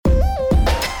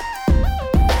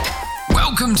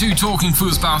Welcome to Talking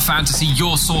Fußball Fantasy,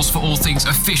 your source for all things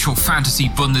official fantasy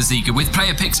Bundesliga, with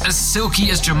player picks as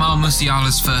silky as Jamal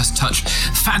Musiala's first touch,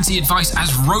 fancy advice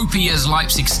as ropey as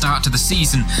Leipzig's start to the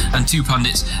season, and two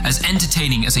pundits as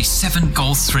entertaining as a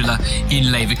 7-goal thriller in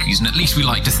Leverkusen. At least we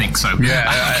like to think so.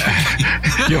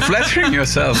 Yeah, you're flattering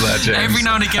yourself there, James. Every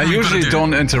now and again, I usually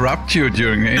don't interrupt you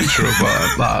during the intro,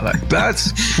 but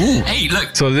that's... Ooh. Hey,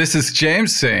 look. So this is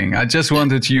James saying, I just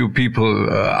wanted you people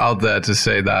out there to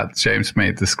say that James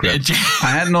made the script. I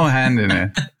had no hand in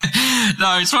it.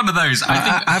 No, it's one of those.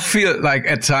 I feel like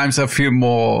at times I feel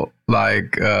more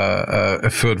like a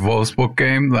Fürth Wolfsburg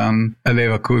game than a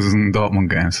Leverkusen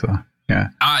Dortmund game. So yeah.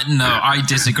 No, I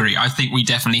disagree. I think we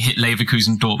definitely hit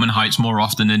Leverkusen Dortmund heights more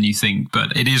often than you think,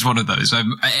 but it is one of those.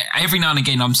 Every now and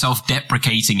again, I'm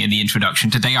self-deprecating in the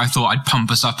introduction. Today, I thought I'd pump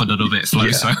us up a little bit,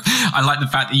 Flo, so I like the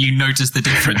fact that you noticed the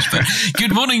difference. But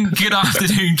good morning, good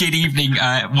afternoon, good evening,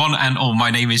 one and all.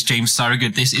 My name is James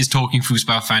Surrogate. This is Talking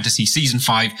Fußball Fantasy Season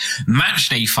 5, Match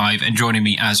Day 5, and joining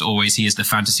me, as always, he is the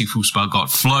Fantasy Fußball god,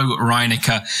 Flo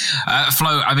Reinecker.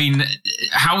 Flo, I mean,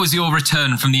 how was your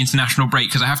return from the international break?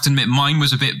 Because I have to admit, mine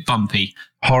was a bit bumpy.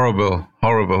 Horrible.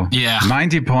 Yeah.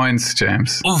 90 points,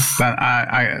 James. Oof. That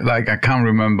I can't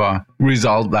remember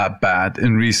result that bad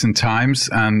in recent times.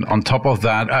 And on top of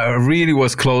that, I really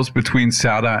was close between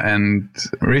Serda and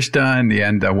Richter. In the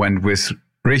end, I went with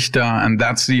Richter, and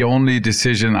that's the only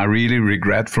decision I really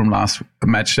regret from last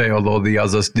match day, although the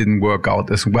others didn't work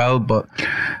out as well. But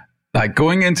like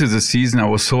going into the season, I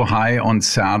was so high on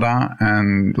Serda,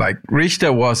 and like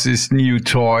Richter was this new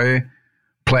toy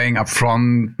playing up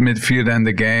front midfielder in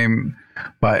the game,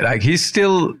 but like he's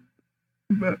still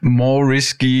more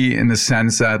risky in the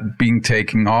sense that being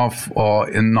taken off or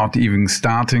in not even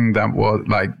starting,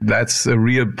 that's a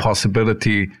real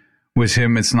possibility with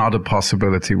him. It's not a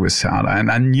possibility with Serda.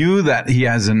 And I knew that he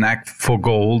has a knack for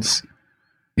goals.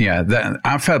 Yeah,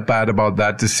 I felt bad about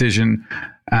that decision.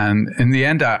 And in the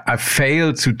end, I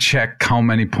failed to check how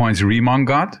many points Riemann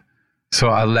got. So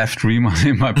I left Riemann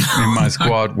in my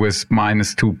squad with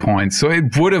 -2 points. So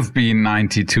it would have been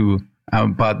 92,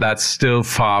 but that's still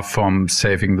far from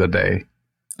saving the day.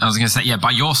 I was going to say, yeah,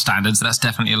 by your standards, that's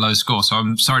definitely a low score. So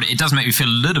I'm sorry. It does make me feel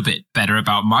a little bit better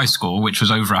about my score, which was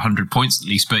over 100 points at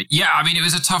least. But yeah, I mean, it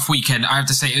was a tough weekend. I have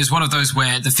to say, it was one of those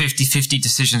where the 50-50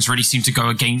 decisions really seemed to go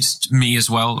against me as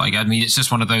well. Like, I mean, it's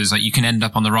just one of those, like, you can end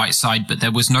up on the right side, but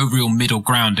there was no real middle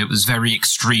ground. It was very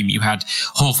extreme. You had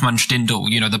Hofmann, Stindl,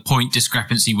 the point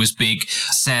discrepancy was big.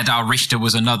 Serdar Richter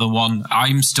was another one.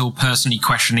 I'm still personally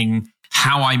questioning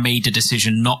how I made a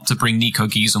decision not to bring Nico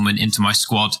Gieselman into my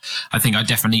squad. I think I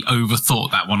definitely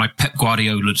overthought that one. I Pep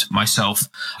Guardiola'd myself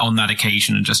on that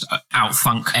occasion and just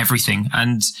outthunk everything.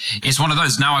 And it's one of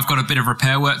those. Now I've got a bit of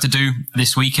repair work to do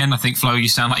this weekend. I think, Flo, you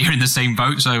sound like you're in the same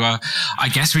boat. So I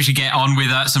guess we should get on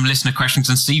with some listener questions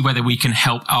and see whether we can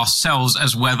help ourselves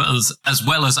as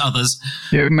well as others.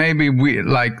 Yeah, maybe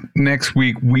next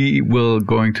week we will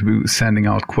going to be sending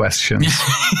out questions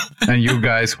and you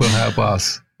guys will help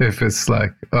us. If it's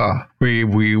like, we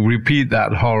repeat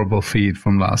that horrible feed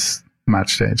from last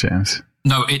match day, James.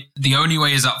 No, the only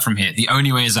way is up from here. The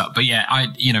only way is up. But yeah,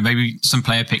 maybe some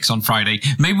player picks on Friday.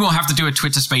 Maybe we'll have to do a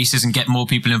Twitter Spaces and get more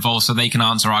people involved so they can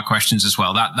answer our questions as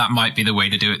well. That might be the way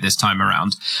to do it this time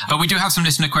around. But we do have some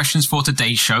listener questions for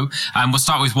today's show. And we'll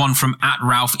start with one from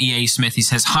 @Ralph E.A. Smith. He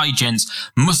says, "Hi, gents.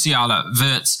 Musiala,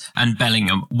 Wirtz and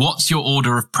Bellingham. What's your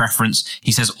order of preference?"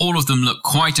 He says, "All of them look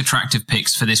quite attractive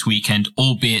picks for this weekend,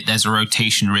 albeit there's a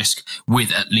rotation risk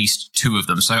with at least two of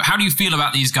them." So how do you feel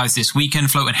about these guys this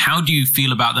weekend, Flo? And how do you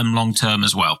feel about them long term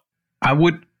as well? I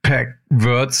would pick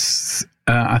Wirtz,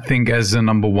 I think, as the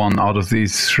number one out of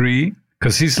these three,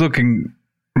 because he's looking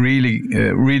really,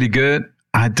 really good.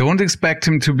 I don't expect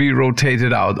him to be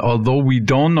rotated out, although we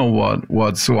don't know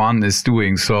what Swan is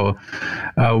doing. So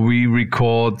we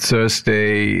record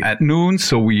Thursday at noon,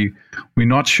 so we're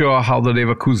not sure how the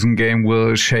Leverkusen game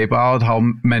will shape out, how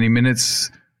many minutes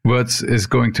Wirtz is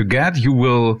going to get. You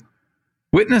will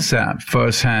witness that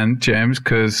firsthand, James,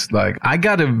 because I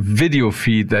got a video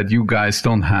feed that you guys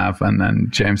don't have, and then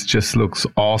James just looks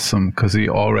awesome because he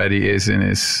already is in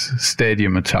his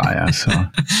stadium attire. So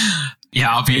yeah,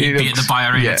 I'll be at the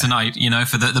Bayer Arena tonight,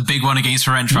 for the big one against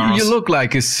Ferencváros. You look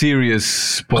like a serious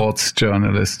sports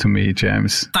journalist to me,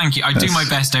 James. Thank you. I do my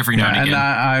best every now and again.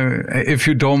 And if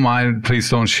you don't mind, please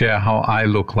don't share how I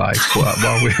look like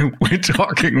while we're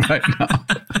talking right now.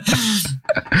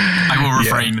 I will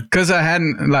refrain. Because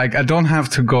I don't have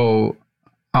to go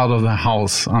out of the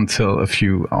house until a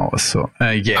few hours. So,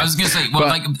 yeah. I was going to say, well,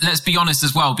 let's be honest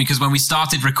as well, because when we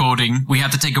started recording, we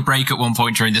had to take a break at one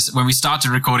point during this. When we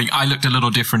started recording, I looked a little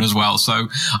different as well. So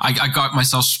I got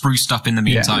myself spruced up in the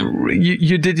meantime. Yeah,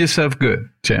 you did yourself good,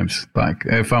 James,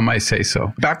 if I might say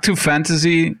so. Back to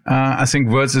fantasy, I think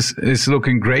Wirtz is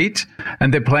looking great,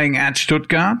 and they're playing at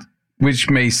Stuttgart, which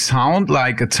may sound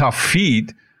like a tough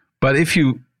feat, but if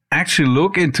you actually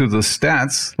look into the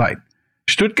stats,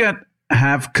 Stuttgart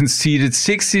have conceded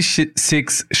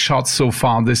 66 shots so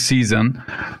far this season.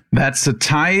 That's a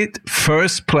tied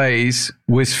first place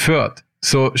with Fürth.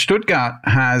 So Stuttgart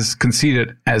has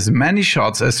conceded as many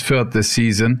shots as Fürth this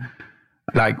season.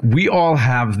 We all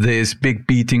have this big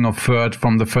beating of Fürth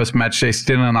from the first match. They're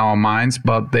still in our minds,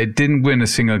 but they didn't win a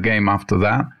single game after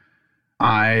that.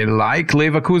 I like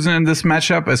Leverkusen in this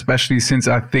matchup, especially since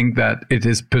I think that it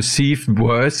is perceived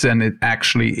worse than it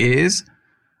actually is.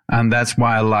 And that's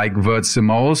why I like Wirtz the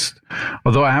most.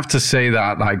 Although I have to say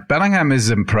that Bellingham is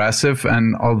impressive.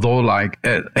 And although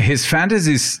his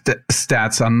fantasy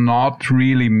stats are not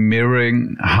really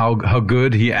mirroring how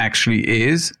good he actually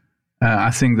is,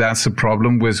 I think that's the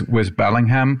problem with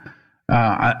Bellingham.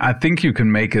 I think you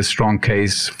can make a strong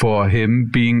case for him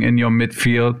being in your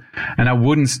midfield. And I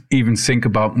wouldn't even think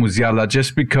about Musiala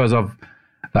just because of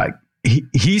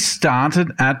he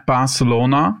started at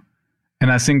Barcelona.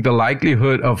 And I think the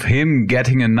likelihood of him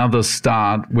getting another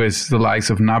start with the likes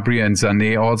of Gnabry and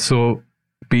Sané also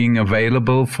being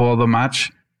available for the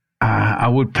match, I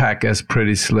would pack as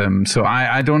pretty slim. So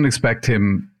I don't expect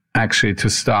him actually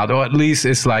to start, or at least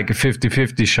it's like a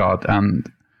 50-50 shot.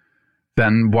 And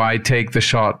then why take the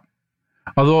shot?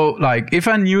 Although, if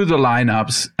I knew the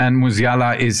lineups and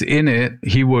Musiala is in it,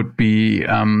 he would be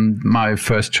my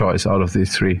first choice out of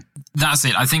these three. That's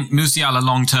it. I think Musiala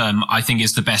long term, I think,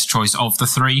 is the best choice of the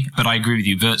three. But I agree with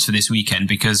you, Wirtz for this weekend,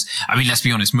 because, let's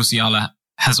be honest, Musiala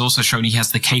has also shown he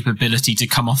has the capability to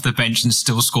come off the bench and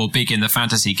still score big in the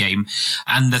fantasy game.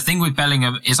 And the thing with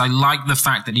Bellingham is I like the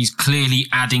fact that he's clearly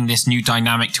adding this new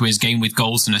dynamic to his game with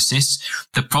goals and assists.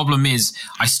 The problem is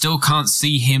I still can't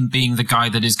see him being the guy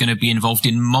that is going to be involved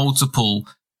in multiple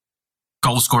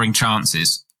goal scoring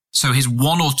chances. So his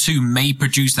one or two may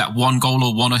produce that one goal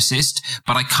or one assist,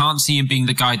 but I can't see him being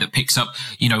the guy that picks up,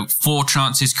 4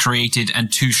 chances created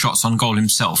and 2 shots on goal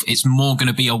himself. It's more going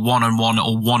to be a 1-on-1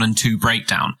 or 1-and-2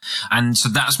 breakdown. And so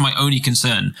that's my only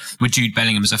concern with Jude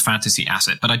Bellingham as a fantasy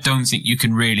asset. But I don't think you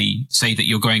can really say that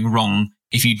you're going wrong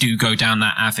if you do go down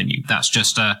that avenue. That's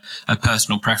just a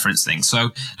personal preference thing. So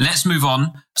let's move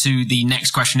on to the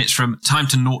next question. It's from Time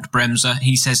to Naught Bremser.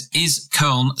 He says, is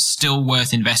Köln still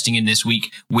worth investing in this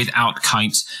week without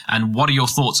Kainz? And what are your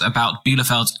thoughts about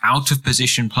Bielefeld's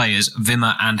out-of-position players,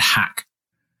 Wimmer and Hack?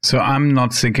 So I'm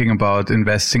not thinking about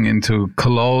investing into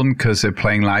Cologne because they're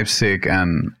playing Leipzig.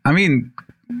 And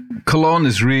Cologne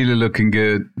is really looking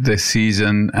good this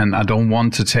season, and I don't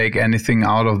want to take anything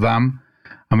out of them.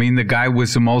 The guy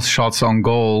with the most shots on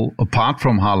goal, apart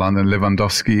from Haaland and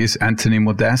Lewandowski, is Anthony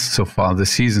Modeste so far this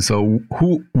season. So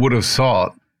who would have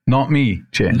thought? Not me,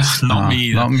 James. Not me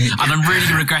either. Not me. And I'm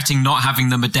really regretting not having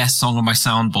the Modeste song on my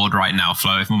soundboard right now,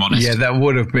 Flo, if I'm honest. Yeah, that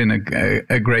would have been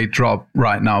a great drop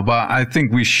right now. But I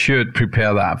think we should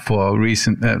prepare that for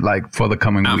for the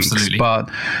coming Absolutely. weeks. But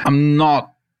I'm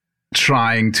not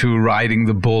trying to riding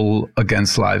the bull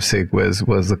against Leipzig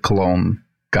with the Cologne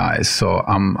guys. So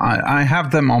I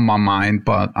have them on my mind,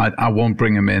 but I won't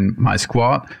bring them in my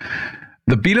squad.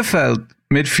 The Bielefeld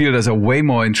midfielders are way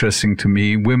more interesting to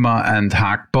me. Wimmer and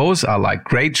Hack, both are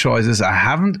great choices. I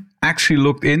haven't actually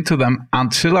looked into them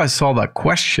until I saw that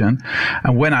question.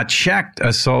 And when I checked,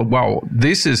 I saw, wow,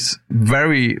 this is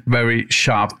very, very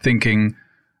sharp thinking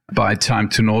by Time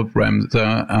to Naught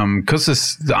Bremser,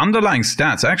 because the underlying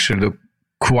stats actually look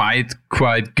quite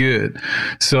good.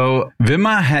 So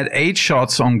Wimmer had 8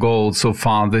 shots on goal so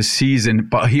far this season,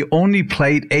 but he only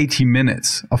played 80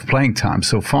 minutes of playing time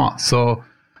so far. So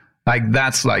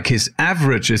that's his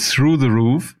average is through the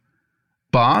roof,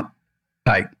 but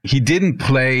he didn't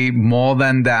play more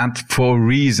than that for a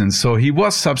reason. So he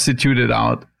was substituted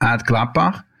out at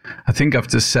Gladbach, I think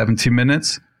after 70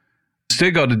 minutes.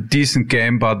 Still got a decent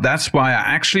game, but that's why I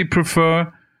actually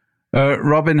prefer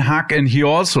Robin Hack. And he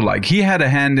also he had a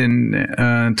hand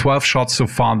in 12 shots so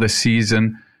far this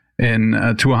season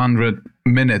in 200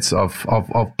 minutes of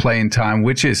playing time,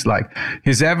 which is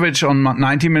his average on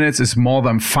 90 minutes is more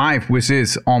than 5, which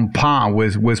is on par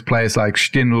with players like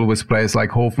Stindl, with players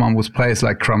like Hofmann, with players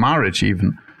like Kramaric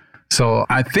even. So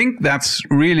I think that's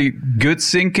really good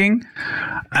thinking.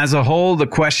 As a whole, the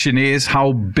question is,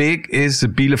 how big is the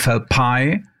Bielefeld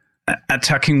pie?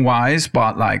 attacking wise,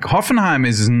 but like Hoffenheim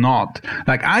is not.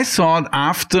 Like I thought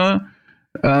after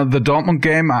the Dortmund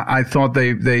game, I thought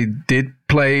they did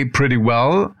play pretty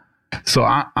well. So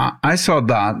I saw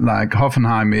that like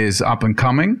Hoffenheim is up and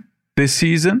coming this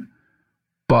season,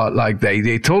 but like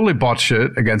they totally botched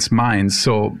it against Mainz.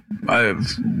 So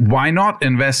why not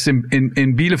invest in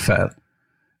Bielefeld?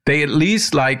 They at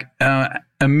least like a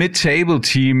mid-table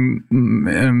team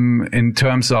in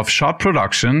terms of shot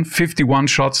production. 51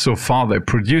 shots so far they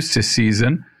produced this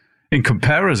season. In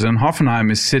comparison, Hoffenheim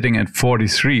is sitting at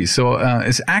 43. So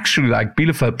it's actually like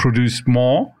Bielefeld produced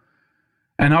more.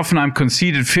 And Hoffenheim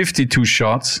conceded 52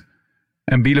 shots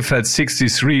and Bielefeld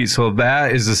 63. So there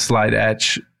is a slight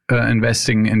edge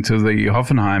investing into the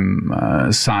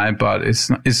Hoffenheim side. But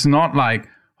it's not like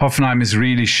Hoffenheim is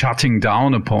really shutting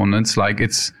down opponents. Like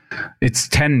it's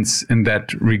tense in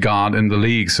that regard in the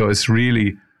league. So it's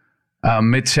really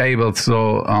mid-table.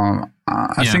 So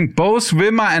I think both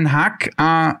Wimmer and Hack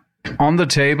are on the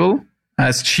table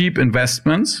as cheap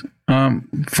investments.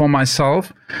 For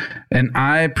myself, and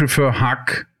I prefer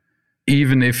Hack,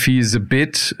 even if he's a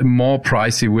bit more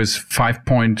pricey with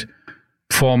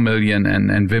 5.4 million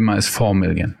and Wimmer is 4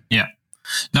 million. Yeah.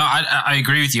 No, I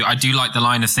agree with you. I do like the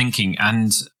line of thinking.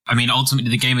 And I mean,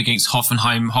 ultimately the game against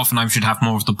Hoffenheim should have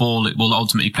more of the ball. It will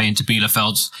ultimately play into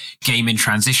Bielefeld's game in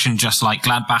transition, just like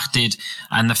Gladbach did.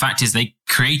 And the fact is they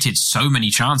created so many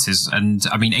chances. And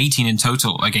I mean, 18 in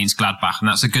total against Gladbach. And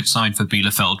that's a good sign for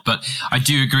Bielefeld. But I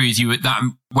do agree with you with that.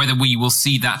 Whether we will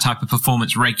see that type of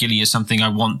performance regularly is something I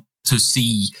want to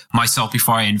see myself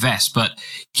before I invest. But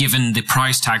given the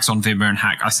price tags on Wimmer and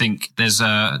Hack, I think there's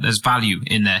value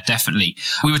in there, definitely.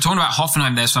 We were talking about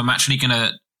Hoffenheim there, so I'm actually going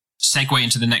to segue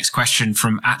into the next question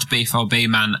from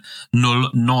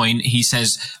 @BVBman09. He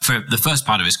says, for the first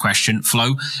part of his question,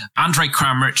 Flo, Andre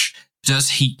Kramaric, does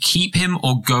he keep him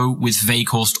or go with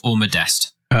Weghorst or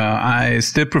Modeste? I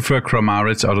still prefer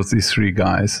Kramaric out of these three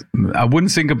guys. I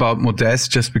wouldn't think about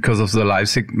Modeste just because of the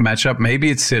Leipzig matchup.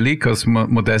 Maybe it's silly because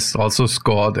Modeste also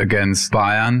scored against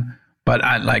Bayern. But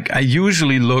I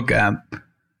usually look at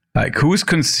like who's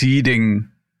conceding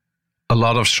a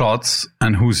lot of shots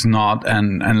and who's not.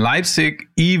 And Leipzig,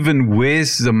 even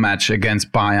with the match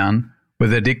against Bayern, where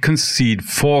they did concede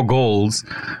 4 goals,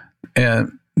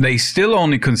 they still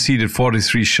only conceded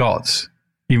 43 shots.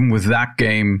 Even with that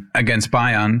game against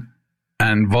Bayern,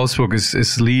 and Wolfsburg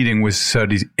is leading with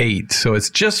 38. So it's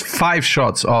just 5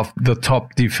 shots off the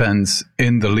top defense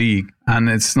in the league. And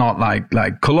it's not like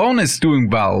Cologne is doing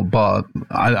well, but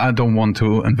I don't want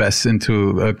to invest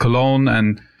into Cologne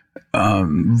and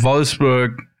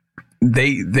Wolfsburg.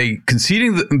 They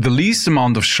conceding the least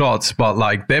amount of shots, but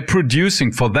like they're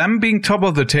producing, for them being top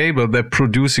of the table, they're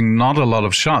producing not a lot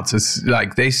of shots. It's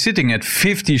like they're sitting at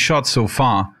 50 shots so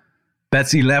far.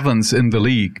 That's 11th in the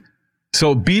league.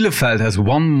 So Bielefeld has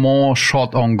 1 more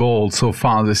shot on goal so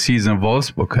far this season than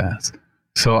Wolfsburg has.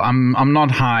 So I'm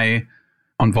not high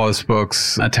on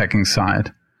Wolfsburg's attacking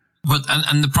side. But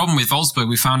and the problem with Wolfsburg,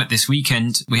 we found it this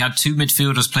weekend. We had 2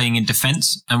 midfielders playing in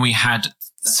defence, and we had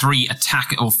 3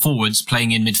 attack or forwards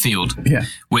playing in midfield. Yeah,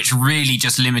 which really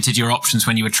just limited your options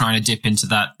when you were trying to dip into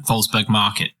that Wolfsburg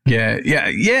market. Yeah.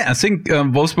 I think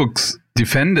Wolfsburg's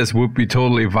defenders would be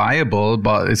totally viable,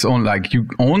 but it's only like you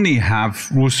only have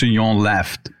Roussillon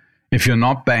left if you're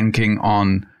not banking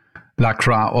on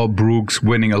Lacroix or Brooks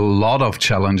winning a lot of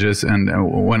challenges. And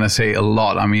when I say a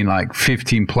lot, I mean like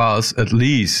 15 plus at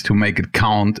least to make it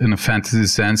count in a fantasy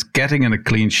sense, getting in a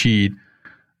clean sheet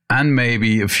and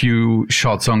maybe a few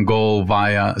shots on goal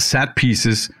via set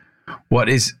pieces. What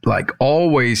is like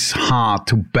always hard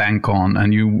to bank on,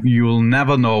 and you'll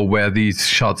never know where these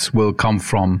shots will come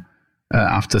from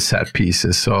after set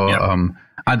pieces. So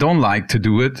I don't like to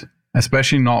do it,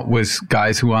 especially not with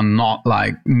guys who are not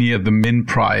like near the min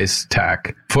price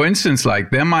tag. For instance,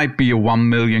 like there might be a 1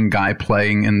 million guy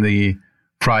playing in the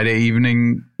Friday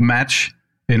evening match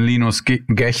in Linus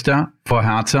Gechter for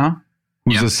Hertha,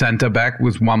 who's a center back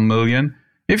with 1 million.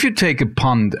 If you take a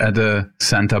punt at a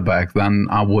center back, then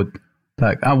I would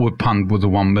punt with a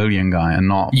 1 million guy and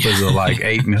not with a like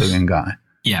 8 million guy.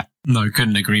 Yeah, no,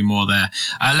 couldn't agree more there.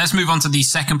 Let's move on to the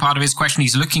second part of his question.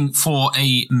 He's looking for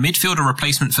a midfielder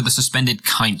replacement for the suspended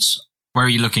Kainz. Where are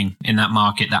you looking in that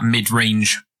market, that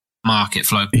mid-range market,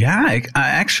 Flo? Yeah, I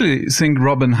actually think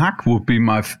Robin Hack would be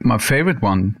my favorite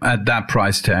one at that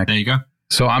price tag. There you go.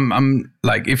 So I'm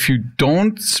like, if you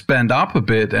don't spend up a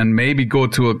bit and maybe go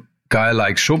to a guy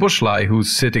like Szoboszlai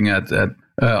who's sitting at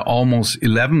almost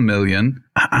 11 million.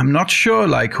 I'm not sure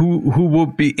like who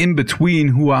would be in between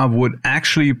who I would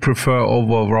actually prefer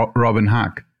over Robin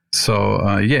Hack.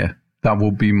 So that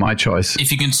would be my choice.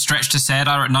 If you can stretch to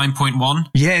Serdar at 9.1?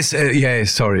 Yes,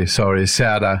 sorry,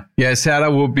 Serdar. Yeah,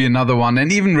 Serdar will be another one.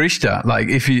 And even Richter, like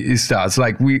if he starts,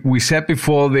 like we said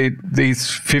before, these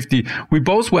 50, we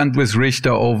both went with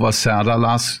Richter over Serdar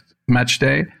last match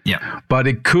day. Yeah. But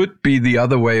it could be the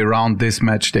other way around this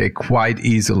match day quite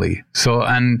easily. So,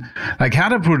 and like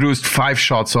Hertha produced 5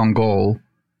 shots on goal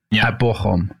at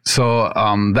Bochum. So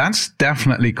that's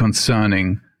definitely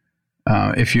concerning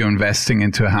if you're investing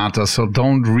into Hertha. So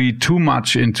don't read too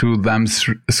much into them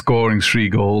scoring 3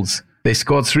 goals. They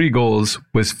scored 3 goals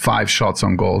with 5 shots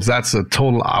on goals. That's a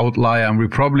total outlier, and we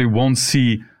probably won't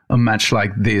see a match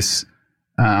like this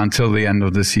until the end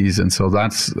of the season. So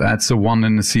that's a one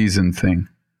in the season thing.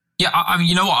 Yeah, I mean,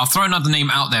 you know what? I'll throw another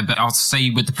name out there, but I'll say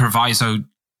with the proviso,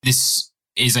 this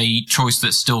is a choice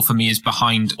that still for me is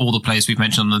behind all the players we've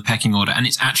mentioned on the pecking order. And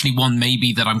it's actually one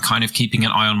maybe that I'm kind of keeping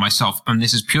an eye on myself. And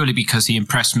this is purely because he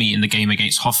impressed me in the game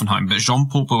against Hoffenheim. But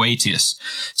Jean-Paul Boetius,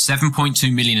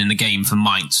 7.2 million in the game for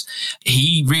Mainz.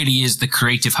 He really is the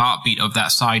creative heartbeat of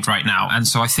that side right now. And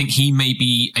so I think he may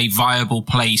be a viable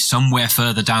play somewhere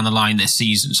further down the line this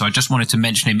season. So I just wanted to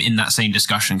mention him in that same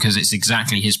discussion because it's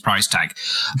exactly his price tag.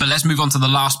 But let's move on to the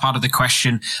last part of the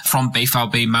question from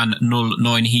BVB Man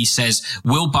 09. He says,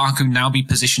 will Baku now be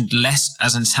positioned less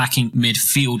as an attacking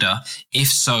midfielder? If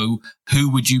so,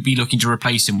 who would you be looking to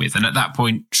replace him with? And at that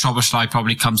point, Szoboszlai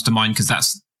probably comes to mind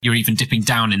because you're even dipping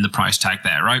down in the price tag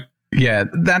there, right? Yeah,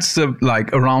 that's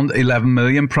like around 11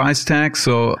 million price tag.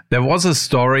 So there was a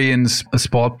story in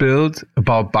Sport Bild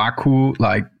about Baku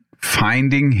like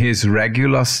finding his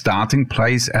regular starting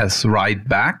place as right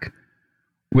back,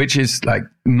 which is like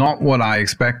not what I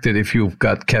expected if you've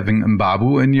got Kevin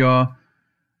Mbabu in your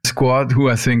squad, who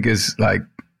I think is like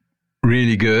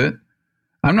really good.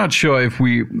 I'm not sure if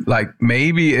we like,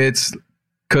 maybe it's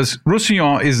because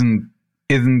Roussillon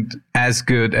isn't as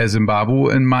good as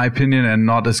Mbabu in my opinion, and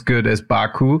not as good as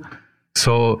Baku.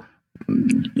 So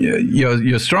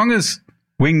your strongest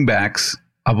wing backs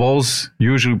are both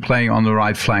usually playing on the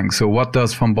right flank. So what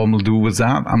does Van Bommel do with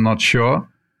that? I'm not sure.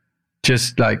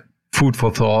 Just like food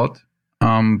for thought.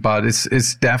 But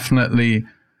it's definitely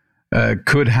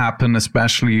could happen,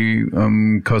 especially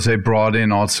because they brought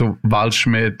in also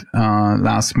Waldschmidt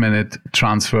last minute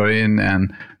transfer in,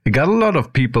 and they got a lot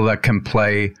of people that can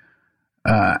play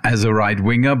as a right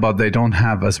winger, but they don't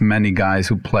have as many guys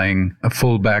who playing a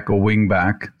fullback or wing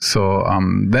back. So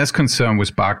there's concern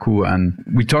with Baku, and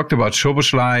we talked about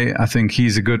Szoboszlai. I think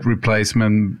he's a good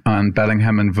replacement, and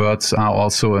Bellingham and Wirtz are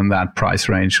also in that price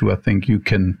range who I think you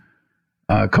can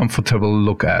comfortably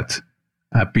look at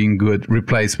being good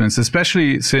replacements,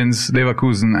 especially since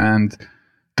Leverkusen and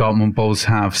Dortmund both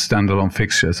have standalone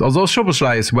fixtures. Although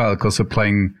Szoboszlai as well, because they're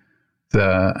playing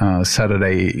the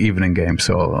Saturday evening game.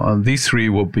 So these 3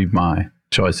 will be my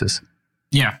choices.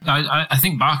 Yeah, I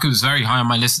think Baku was very high on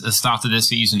my list at the start of this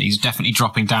season. He's definitely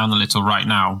dropping down a little right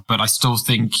now, but I still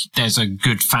think there's a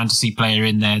good fantasy player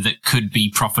in there that could be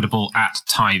profitable at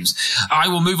times. I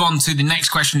will move on to the next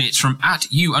question. It's from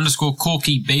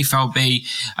 @U_Corky BVB.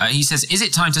 He says, is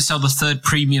it time to sell the third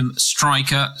premium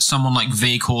striker, someone like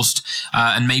Weghorst,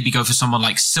 and maybe go for someone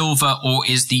like Silva, or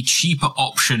is the cheaper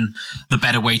option the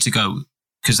better way to go?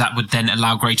 Because that would then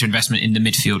allow greater investment in the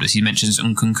midfielders. He mentions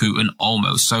Nkunku and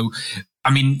Olmo. So, I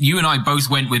mean, you and I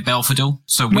both went with Belfodil,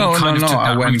 so we took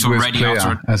that route already.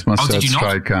 As my third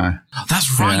striker. Oh,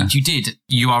 that's right, yeah. You did.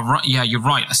 You are right. Yeah, you're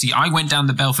right. See, I went down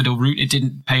the Belfodil route. It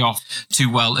didn't pay off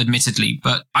too well, admittedly,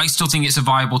 but I still think it's a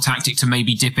viable tactic to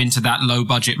maybe dip into that low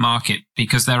budget market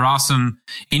because there are some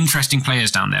interesting players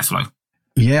down there, Flo.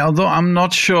 Yeah, although I'm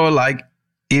not sure, like,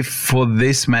 if for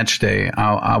this match day,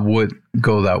 I would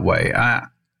go that way.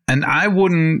 And I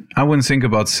wouldn't think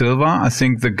about Silva. I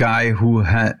think the guy who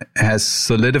has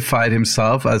solidified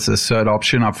himself as a third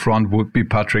option up front would be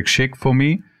Patrick Schick for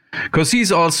me, because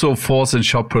he's also fourth in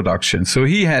shot production. So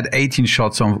he had 18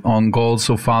 shots on goal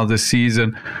so far this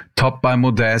season, topped by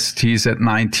Modest. He's at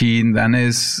 19. Then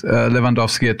is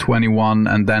Lewandowski at 21,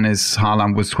 and then is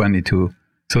Haaland with 22.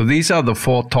 So these are the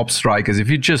 4 top strikers. If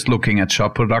you're just looking at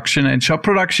shot production, and shot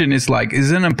production is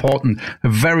a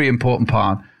very important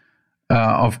part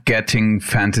of getting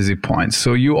fantasy points.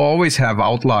 So you always have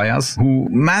outliers who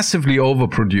massively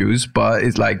overproduce, but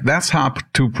it's like that's hard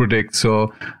to predict.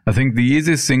 So I think the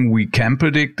easiest thing we can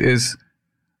predict is,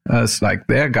 like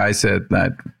their guy said,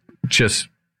 that just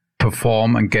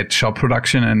perform and get shot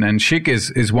production, and Schick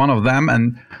is one of them.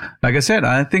 And like I said,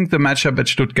 I think the matchup at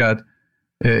Stuttgart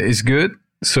is good.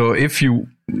 So if you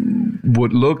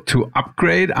would look to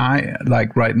upgrade,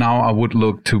 right now I would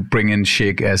look to bring in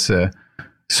Schick as a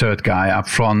third guy up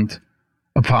front.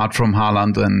 apart from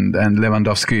Haaland and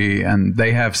Lewandowski, and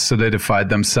they have solidified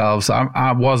themselves.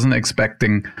 I wasn't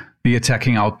expecting the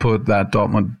attacking output that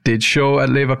Dortmund did show at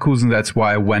Leverkusen. That's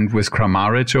why I went with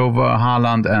Kramaric over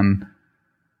Haaland. And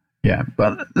yeah,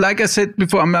 but like I said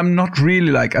before, I'm not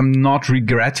really I'm not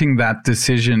regretting that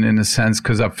decision in a sense,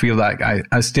 because I feel like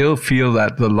I still feel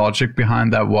that the logic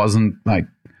behind that wasn't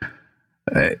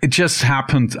it just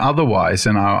happened otherwise,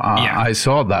 and I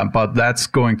saw that, but that's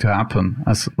going to happen.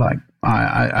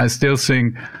 I still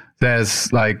think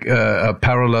there's a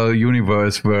parallel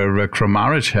universe where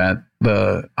Kramaric had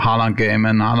the Haaland game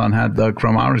and Haaland had the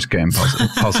Kramaric game,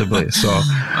 possibly. So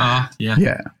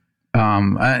yeah.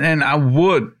 And I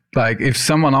would, if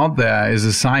someone out there is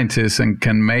a scientist and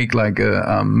can make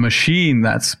a machine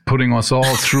that's putting us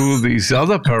all through these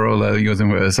other parallel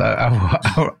universes,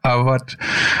 I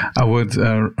would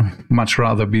much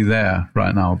rather be there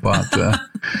right now. But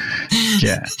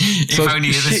yeah, if only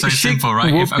it was so simple,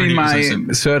 right? Would be my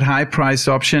third high-priced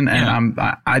option, and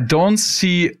I don't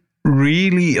see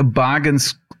really a bargain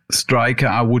striker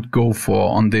I would go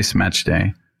for on this match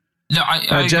day. No,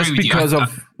 I just agree with because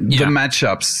of the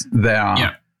matchups there.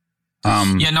 Yeah.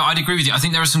 I'd agree with you. I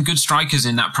think there are some good strikers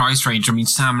in that price range. I mean,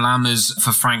 Sam Lammers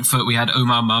for Frankfurt. We had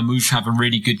Omar Marmoush have a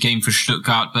really good game for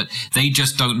Stuttgart, but they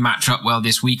just don't match up well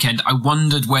this weekend. I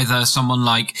wondered whether someone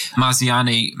like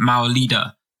Marziane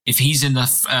Maolida, if he's in the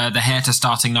Hertha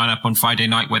starting lineup on Friday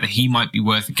night, whether he might be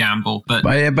worth a gamble.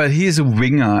 But he's a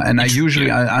winger, and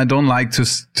I don't like to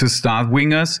start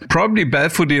wingers. Probably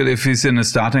Belfodil, if he's in a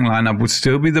starting lineup, would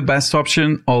still be the best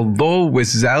option. Although with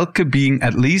Selke being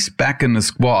at least back in the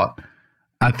squad,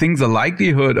 I think the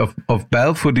likelihood of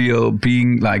Belfodil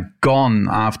being gone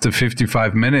after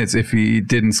 55 minutes if he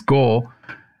didn't score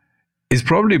is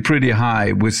probably pretty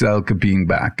high with Selke being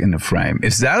back in the frame.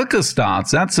 If Selke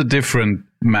starts, that's a different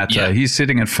matter. Yeah. He's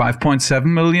sitting at 5.7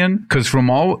 million, because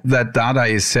from all that data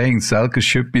is saying Selke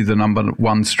should be the number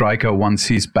one striker once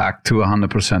he's back to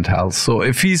 100% health. So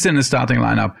if he's in the starting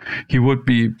lineup, he would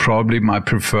be probably my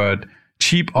preferred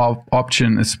cheap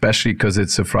option, especially because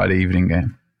it's a Friday evening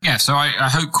game. Yeah, so I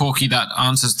hope, Corky, that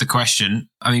answers the question.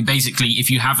 I mean, basically, if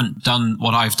you haven't done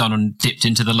what I've done and dipped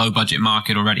into the low-budget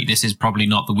market already, this is probably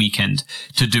not the weekend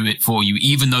to do it for you,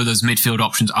 even though those midfield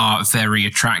options are very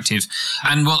attractive.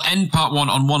 And we'll end part one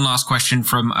on one last question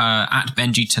from at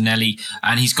Benji Tonelli,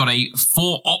 and he's got a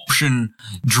 4-option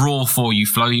draw for you,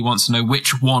 Flo. He wants to know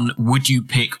which one would you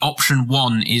pick. Option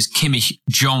 1 is Kimmich,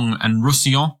 Jong, and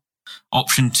Roussillon.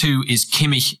 Option 2 is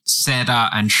Kimmich, Serdar,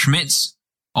 and Schmitz.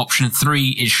 Option 3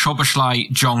 is Szoboszlai,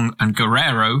 Jong, and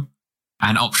Guerrero.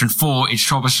 And option 4 is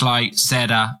Szoboszlai,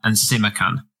 Serdar, and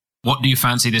Simakan. What do you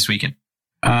fancy this weekend?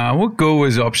 I would go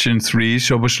with option 3,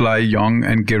 Szoboszlai, Jong,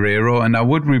 and Guerrero. And I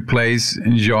would replace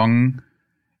Jong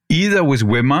either with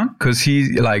Wimmer, because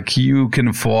you can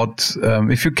afford,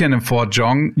 if you can afford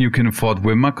Jong, you can afford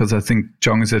Wimmer, because I think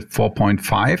Jong is at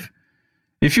 4.5.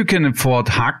 If you can afford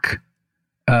Hack,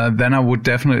 then I would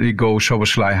definitely go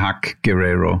Szoboszlai, Hack,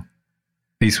 Guerrero.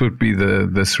 These would be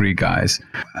the 3 guys.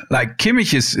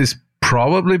 Kimmich is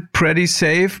probably pretty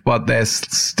safe, but there's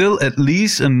still at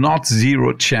least a not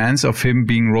zero chance of him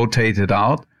being rotated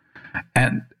out.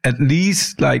 And at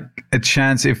least a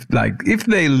chance if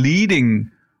they're leading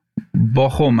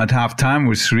Bochum at halftime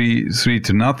with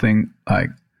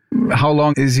 3-0, how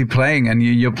long is he playing? And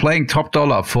you're playing top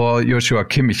dollar for Joshua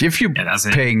Kimmich. If you're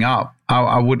paying up,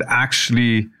 I would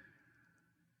actually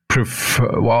prefer,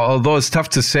 although it's tough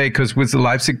to say, because with the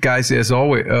Leipzig guys there's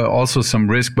always also some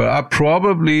risk, but I'm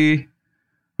probably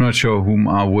not sure whom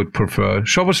I would prefer.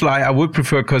 Szoboszlai I would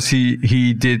prefer, because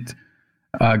he did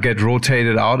get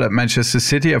rotated out at Manchester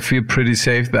City. I feel pretty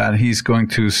safe that he's going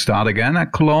to start again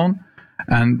at Cologne,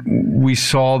 and we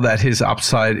saw that his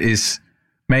upside is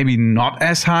maybe not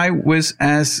as high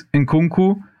as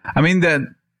Nkunku. I mean,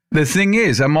 the thing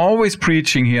is, I'm always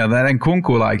preaching here that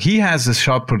Nkunku, he has a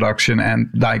shot production, and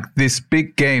these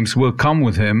big games will come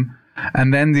with him.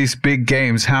 And then these big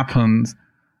games happen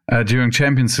during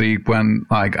Champions League when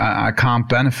I can't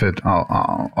benefit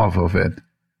off of it.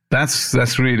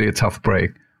 That's really a tough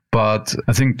break. But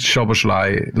I think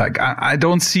Szoboszlai, I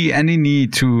don't see any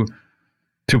need to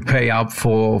pay up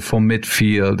for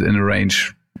midfield in a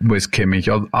range with Kimmich.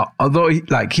 Although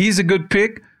he's a good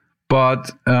pick,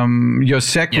 but you're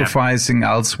sacrificing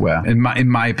elsewhere, in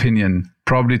my opinion,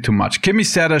 probably too much. Kimmich,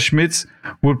 Serdar, Schmitz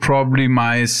would probably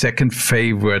my second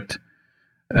favorite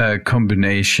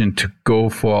combination to go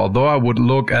for. Although I would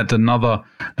look at another,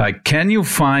 can you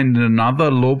find another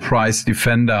low-price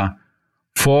defender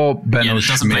for Benno Schmitz?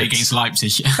 It doesn't play against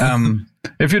Leipzig.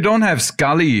 If you don't have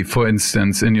Scully, for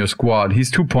instance, in your squad, he's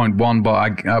 2.1,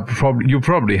 but you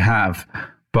probably have.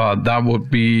 but that would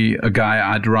be a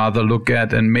guy I'd rather look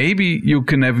at. And maybe you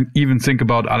can even think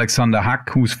about Alexander Hack,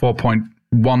 who's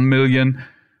 4.1 million.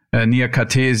 Nia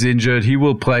KT is injured. He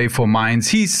will play for Mainz.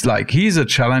 He's a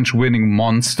challenge-winning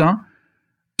monster.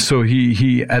 So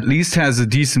he at least has a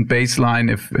decent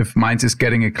baseline. If Mainz is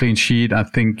getting a clean sheet, I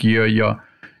think you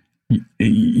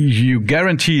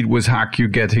guaranteed with Hack you're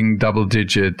getting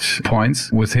double-digit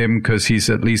points with him because he's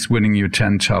at least winning you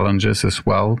 10 challenges as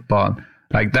well. But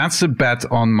that's a bet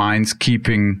on Mainz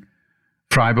keeping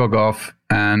Freiburg off,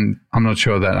 and I'm not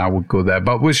sure that I would go there.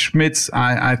 But with Schmitz,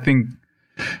 I think,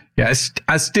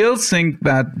 I still think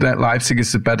that Leipzig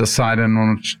is the better side,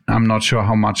 and I'm not sure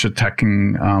how much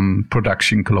attacking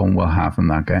production Cologne will have in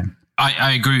that game.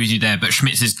 I agree with you there, but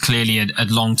Schmitz is clearly a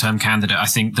long-term candidate. I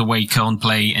think the way Köln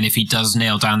play, and if he does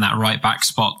nail down that right back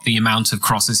spot, the amount of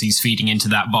crosses he's feeding into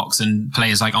that box, and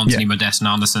players like Anthony Modeste and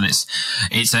Anderson,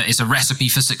 it's a recipe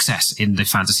for success in the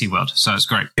fantasy world. So it's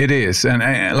great. It is, and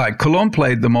Cologne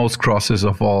played the most crosses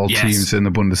of all teams in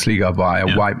the Bundesliga by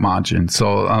a wide margin.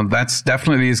 So that's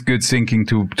definitely is good thinking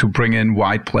to bring in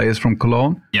wide players from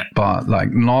Cologne. Yeah, but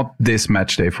not this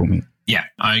match day for me. Yeah,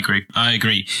 I agree.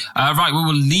 Right, we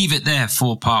will leave it there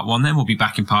for part 1 then. We'll be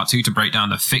back in part 2 to break down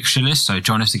the fixture list, so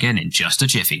join us again in just a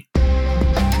jiffy.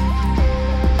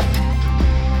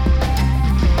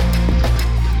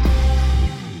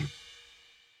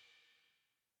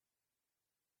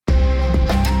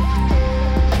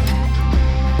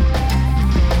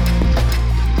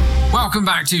 Welcome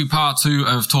back to part 2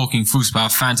 of Talking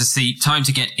Fußball Fantasy. Time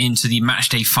to get into the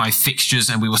Matchday 5 fixtures,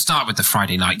 and we will start with the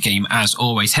Friday night game as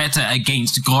always. Hertha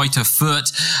against Greuther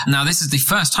Fürth. Now, this is the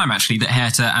first time actually that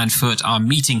Hertha and Fürth are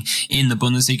meeting in the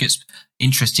Bundesliga. It's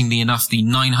interestingly enough, the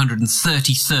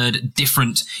 933rd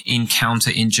different encounter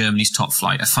in Germany's top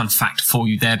flight. A fun fact for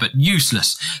you there, but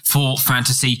useless for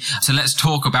fantasy. So let's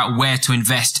talk about where to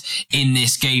invest in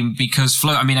this game, because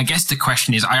Flo, I guess the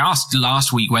question is, I asked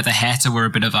last week whether Hertha were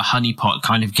a bit of a honeypot,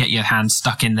 kind of get your hand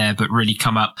stuck in there, but really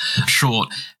come up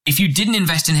short. If you didn't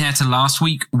invest in Hertha last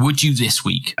week, would you this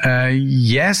week?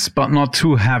 Yes, but not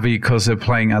too heavy because they're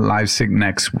playing at Leipzig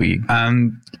next week.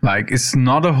 And it's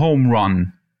not a home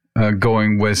run.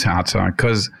 Going with Hertha,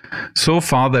 because so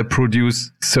far they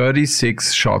produced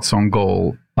 36 shots on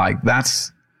goal.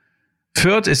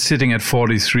 Fürth is sitting at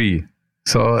 43.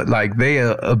 So they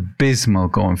are abysmal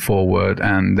going forward,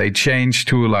 and they changed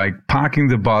to parking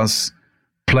the bus,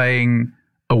 playing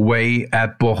away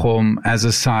at Bochum as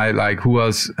a side who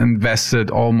has invested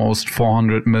almost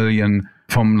 400 million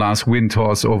from Lars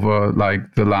Windhorst over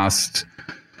the last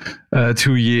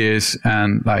 2 years,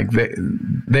 and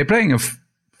they're playing a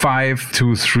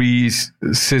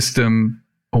 5-2-3 system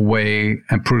away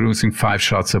and producing 5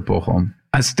 shots at Bochum.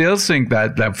 I still think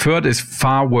that Fürth is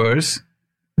far worse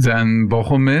than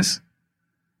Bochum is,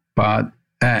 but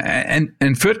and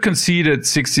Fürth conceded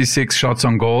 66 shots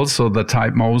on goal, so the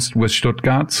tied most with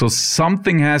Stuttgart. So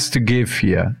something has to give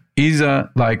here. Either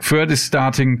Fürth is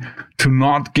starting to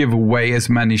not give away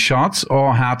as many shots,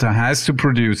 or Hertha has to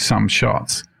produce some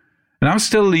shots. And I'm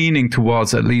still leaning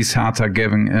towards at least Hertha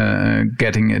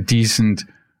getting a decent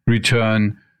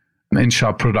return in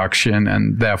shot production,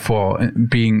 and therefore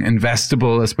being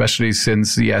investable, especially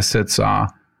since the assets are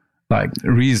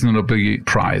reasonably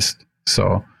priced.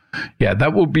 So,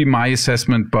 that would be my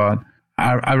assessment. But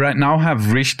I right now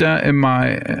have Richter in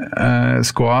my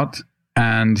squad,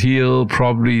 and he'll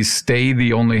probably stay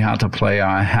the only Hertha player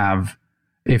I have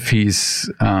if he's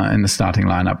in the starting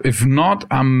lineup. If not,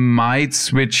 I might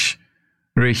switch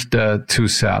Richter to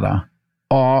Serda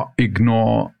or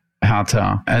ignore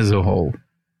Hertha as a whole.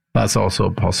 That's also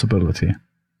a possibility.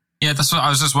 Yeah, that's what I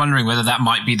was just wondering, whether that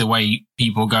might be the way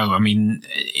people go.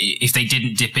 If they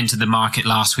didn't dip into the market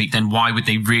last week, then why would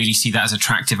they really see that as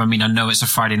attractive? I know it's a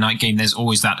Friday night game. There's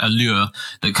always that allure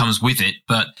that comes with it.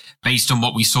 But based on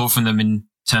what we saw from them in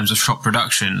terms of shot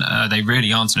production, they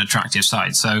really aren't an attractive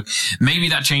side. So maybe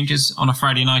that changes on a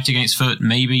Friday night against Fürth.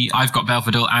 Maybe. I've got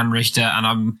Belfodil and Richter, and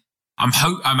I'm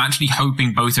actually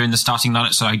hoping both are in the starting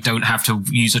lineup so I don't have to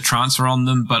use a transfer on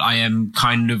them, but I am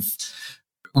kind of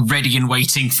ready and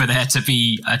waiting for there to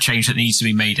be a change that needs to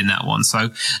be made in that one.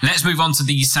 So let's move on to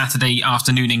the Saturday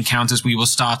afternoon encounters. We will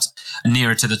start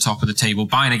nearer to the top of the table.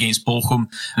 Bayern against Bochum.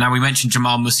 Now, we mentioned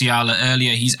Jamal Musiala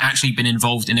earlier. He's actually been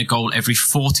involved in a goal every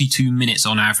 42 minutes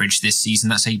on average this season.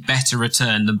 That's a better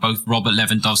return than both Robert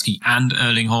Lewandowski and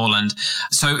Erling Haaland.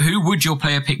 So who would your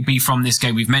player pick be from this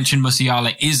game? We've mentioned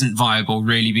Musiala isn't viable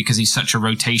really because he's such a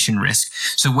rotation risk.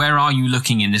 So where are you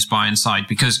looking in this Bayern side?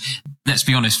 Because let's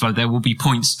be honest, Flo, there will be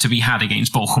points to be had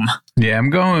against Bochum. Yeah,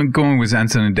 I'm going with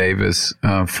Anthony Davis,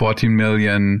 14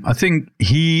 million. I think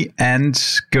he and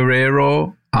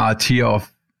Guerrero are a tier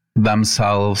of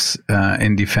themselves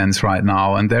in defense right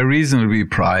now, and they're reasonably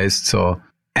priced. So,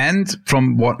 and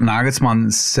from what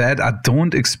Nagelsmann said, I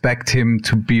don't expect him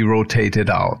to be rotated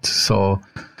out. So,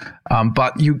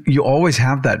 but you always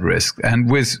have that risk. And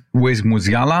with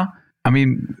Musiala, I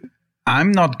mean,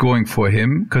 I'm not going for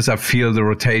him because I feel the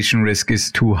rotation risk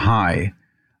is too high.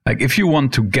 Like, if you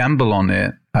want to gamble on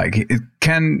it, like, it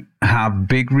can have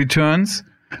big returns.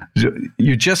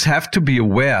 You just have to be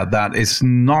aware that it's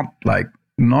not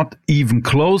even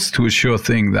close to a sure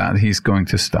thing that he's going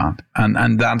to start.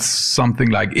 And that's something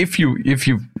like, if you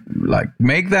like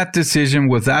make that decision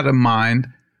with that in mind,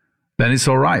 then it's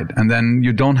all right. And then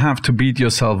you don't have to beat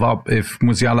yourself up if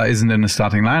Musiala isn't in the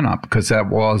starting lineup, because that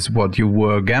was what you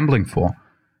were gambling for.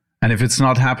 And if it's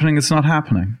not happening, it's not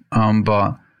happening.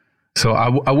 So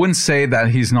I wouldn't say that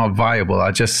he's not viable.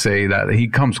 I just say that he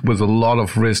comes with a lot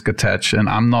of risk attached, and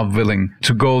I'm not willing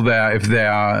to go there if there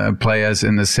are players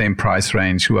in the same price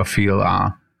range who I feel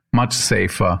are much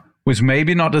safer, with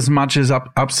maybe not as much as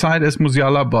upside as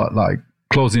Musiala, but like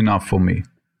close enough for me.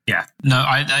 Yeah, no,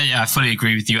 I fully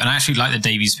agree with you. And I actually like the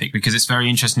Davies pick because it's very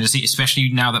interesting to see,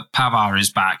 especially now that Pavard is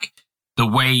back, the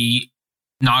way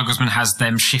Nagelsmann has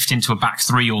them shift into a back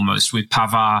three almost with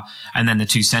Pavard and then the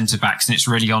two centre backs. And it's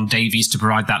really on Davies to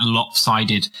provide that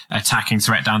lopsided attacking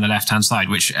threat down the left-hand side,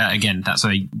 which again, that's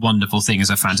a wonderful thing as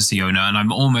a fantasy owner. And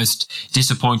I'm almost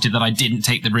disappointed that I didn't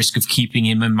take the risk of keeping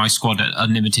him in my squad at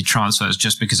unlimited transfers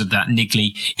just because of that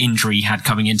niggly injury he had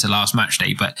coming into last match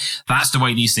day. But that's the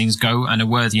way these things go, and a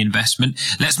worthy investment.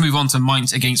 Let's move on to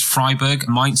Mainz against Freiburg.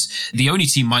 Mainz, the only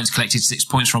team Mainz collected 6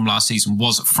 points from last season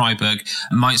was Freiburg.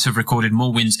 Mainz have recorded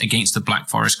more wins against the Black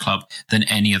Forest club than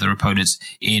any other opponents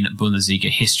in Bundesliga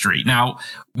history. Now,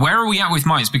 where are we at with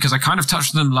Mainz? Because I kind of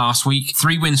touched on them last week.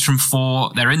 3 wins from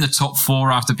 4. They're in the top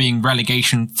 4 after being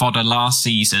relegation fodder last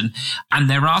season. And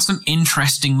there are some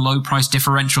interesting low price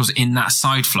differentials in that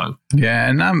side flow. Yeah,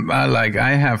 and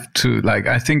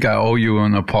I think I owe you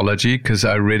an apology because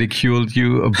I ridiculed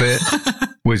you a bit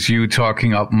with you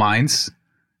talking up Mainz.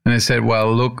 And I said,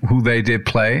 well, look who they did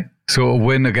play. So a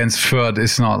win against Fürth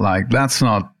is that's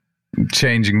not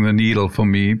changing the needle for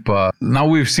me. But now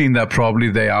we've seen that probably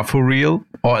they are for real,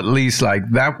 or at least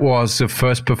that was the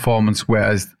first performance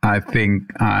where I think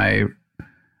I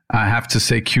have to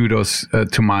say kudos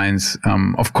to Mainz.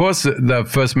 Of course, the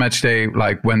first match day,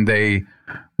 when they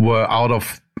were out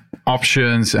of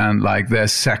options and their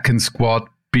second squad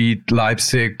beat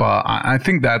Leipzig, but I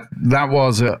think that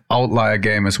was an outlier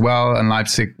game as well, and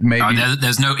Leipzig maybe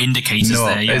there's no indicators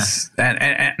there. Yeah,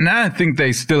 and I think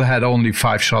they still had only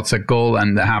 5 shots at goal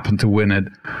and they happened to win it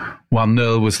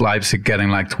 1-0 with Leipzig getting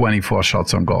 24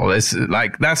 shots on goal. It's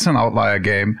that's an outlier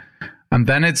game, and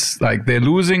then it's they're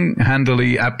losing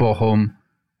handily at Bochum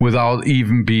without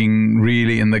even being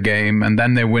really in the game, and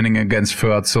then they're winning against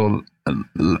Fürth. So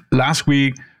last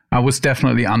week I was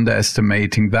definitely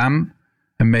underestimating them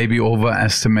and maybe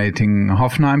overestimating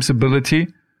Hoffenheim's ability.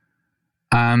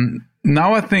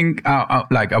 Now I think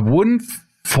I wouldn't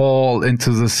fall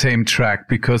into the same track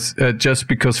because just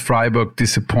because Freiburg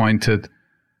disappointed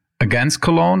against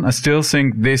Cologne, I still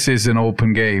think this is an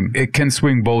open game. It can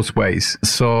swing both ways.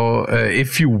 So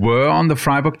if you were on the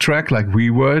Freiburg track like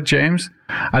we were, James,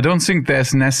 I don't think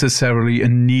there's necessarily a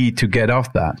need to get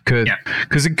off that.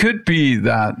 Because it could be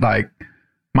that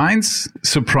Mainz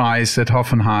surprised at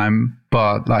Hoffenheim,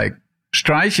 but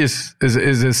Streich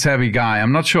is a savvy guy.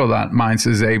 I'm not sure that Mainz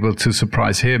is able to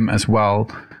surprise him as well.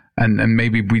 And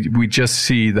maybe we just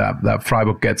see that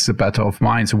Freiburg gets the better of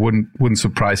Mainz. It wouldn't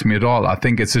surprise me at all. I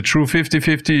think it's a true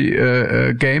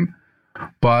 50-50 game.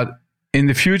 But in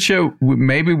the future,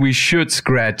 maybe we should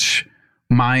scratch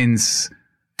Mainz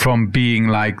from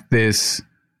being this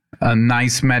a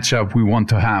nice matchup we want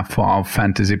to have for our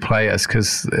fantasy players,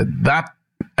 because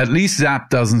at least that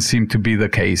doesn't seem to be the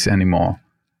case anymore.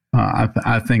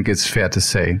 I think it's fair to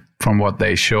say from what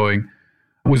they're showing.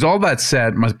 With all that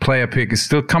said, my player pick is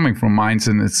still coming from Mainz,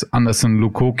 and it's Anderson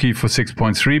Lukoki for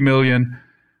 6.3 million.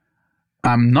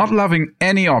 I'm not loving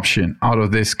any option out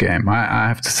of this game. I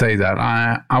have to say that.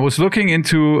 I was looking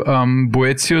into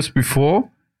Boetius before.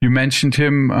 You mentioned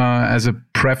him as a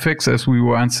prefix as we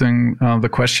were answering the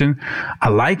question. I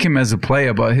like him as a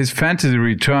player, but his fantasy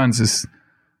returns is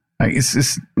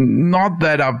it's not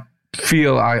that I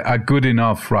feel are good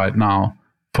enough right now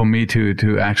for me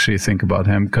to actually think about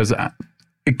him, because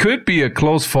it could be a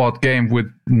close fought game with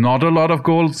not a lot of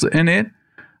goals in it,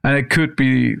 and it could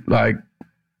be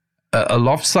a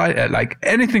lopsided,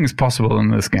 anything is possible in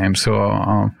this game.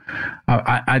 So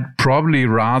I'd probably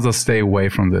rather stay away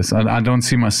from this. I don't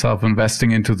see myself investing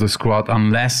into the squad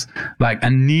unless I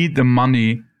need the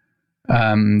money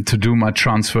to do my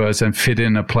transfers and fit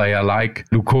in a player like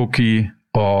Lukoki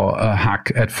or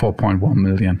Hack at 4.1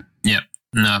 million. Yeah,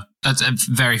 no, that's a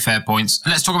very fair points.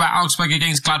 Let's talk about Augsburg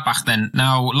against Gladbach then.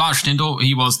 Now, Lars Stindl,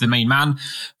 he was the main man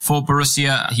for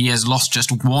Borussia. He has lost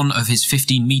just one of his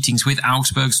 15 meetings with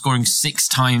Augsburg, scoring 6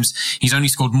 times. He's only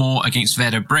scored more against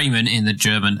Werder Bremen in the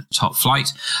German top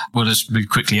flight. We'll just move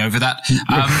quickly over that.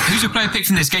 Who's your player pick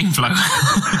from this game, Flo?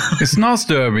 It's North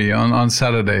Derby on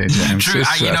Saturday, James. True.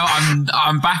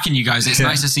 I'm backing you guys. It's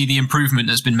nice to see the improvement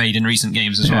that's been made in recent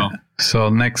games as well. So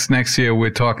next year we're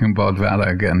talking about Werder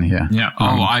again here. Yeah.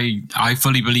 I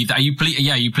fully believe that. Are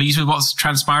you pleased with what's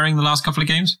transpiring the last couple of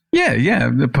games? Yeah.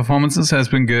 The performances has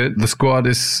been good. The squad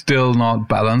is still not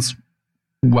balanced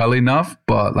well enough,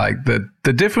 but like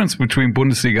the difference between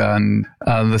Bundesliga and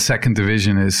the second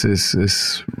division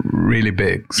is really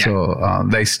big. Yeah. So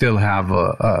they still have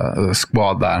a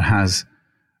squad that has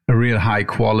a real high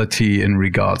quality in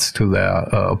regards to their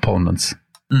opponents.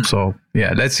 So,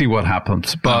 yeah, let's see what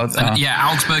happens. But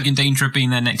Augsburg in danger of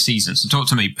being there next season. So talk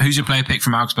to me. Who's your player pick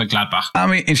from Augsburg Gladbach? I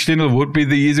mean, Stindl would be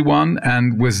the easy one.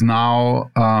 And with now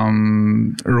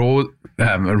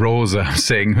Rosa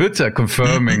saying Hütter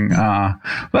confirming,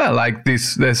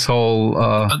 this whole...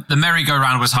 the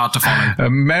merry-go-round was hard to follow. A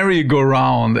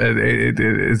merry-go-round,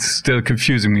 it's still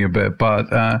confusing me a bit. But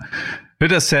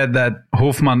Hütter said that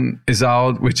Hofmann is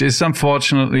out, which is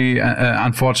unfortunate.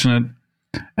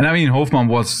 And I mean, Hofmann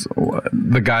was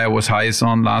the guy I was highest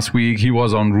on last week. He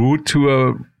was en route to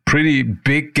a pretty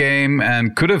big game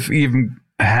and could have even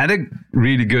had a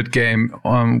really good game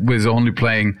with only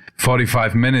playing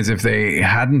 45 minutes if they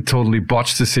hadn't totally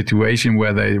botched the situation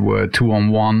where they were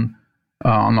 2-on-1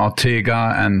 on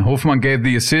Ortega. And Hofmann gave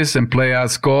the assist and Player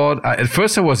scored. At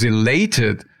first I was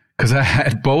elated because I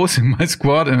had both in my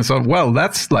squad and I thought, well,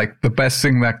 that's like the best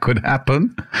thing that could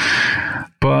happen.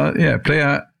 But yeah,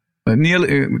 Player...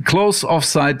 nearly close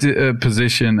offside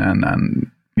position,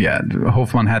 and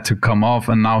Hofmann had to come off,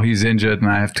 and now he's injured, and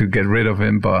I have to get rid of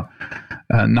him. But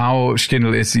now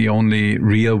Stindl is the only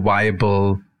real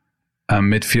viable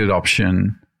midfield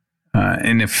option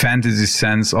in a fantasy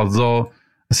sense. Although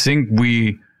I think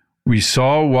we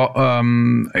saw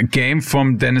a game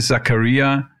from Dennis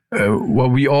Zakaria.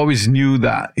 We always knew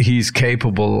that he's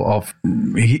capable of.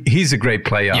 He's a great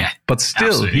player, but still,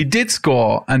 absolutely. He did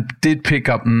score and did pick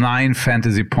up 9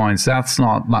 fantasy points. That's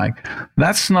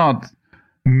not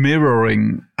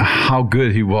mirroring how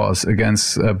good he was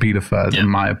against Bielefeld, in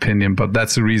my opinion. But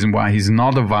that's the reason why he's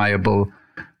not a viable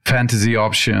fantasy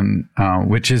option,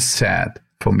 which is sad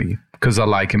for me because I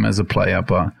like him as a player.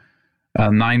 But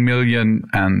 9 million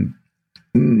and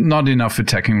not enough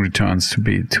attacking returns to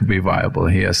be viable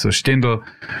here. So Stindl,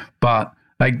 but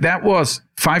like that was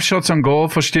 5 shots on goal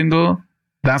for Stindl.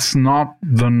 That's not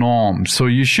the norm. So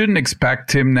you shouldn't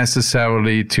expect him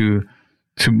necessarily to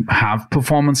have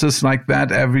performances like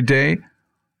that every day,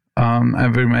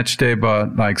 every match day.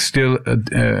 But like still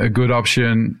a good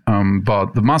option.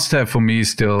 But the must-have for me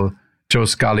is still Joe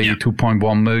Scully,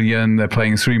 2.1 million. They're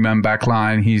playing 3-man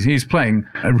backline. He's playing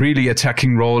a really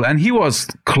attacking role, and he was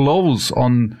close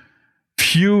on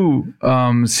few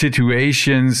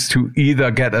situations to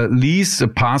either get at least a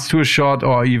pass to a shot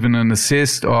or even an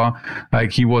assist, or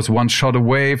like he was 1 shot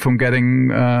away from getting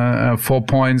 4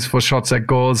 points for shots at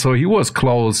goal. So he was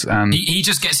close, and he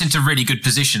just gets into really good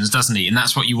positions, doesn't he? And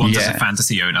that's what you want as a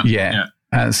fantasy owner.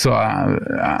 So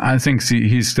I think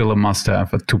he's still a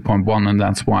must-have at 2.1, and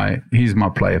that's why he's my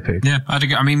player pick. Yeah,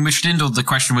 I mean, with Stindl, the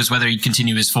question was whether he'd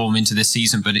continue his form into this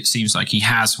season, but it seems like he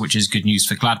has, which is good news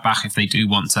for Gladbach if they do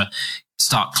want to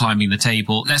start climbing the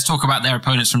table. Let's talk about their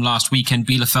opponents from last weekend.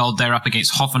 Bielefeld, they're up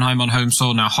against Hoffenheim on home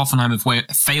soil. Now, Hoffenheim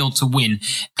have failed to win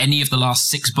any of the last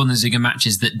 6 Bundesliga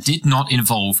matches that did not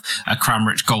involve a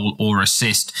Kramaric goal or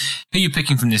assist. Who are you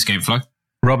picking from this game, Flo?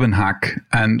 Robin Hack,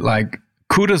 and like...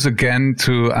 kudos again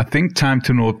to, I think, Time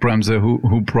to Notbremse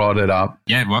who brought it up.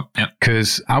 Yeah, well, yeah.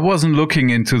 Because I wasn't looking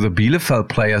into the Bielefeld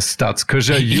player stats, because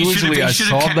usually I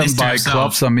saw them by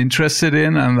clubs I'm interested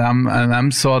in, and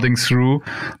I'm sorting through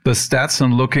the stats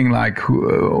and looking like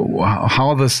how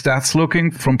are the stats looking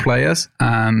from players.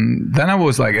 And then I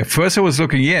was like, at first I was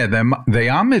looking, they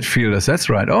are midfielders. That's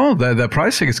right. Oh, their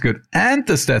pricing is good, and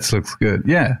the stats looks good.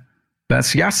 Yeah,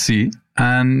 that's Yassi.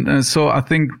 And so I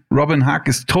think Robin Hack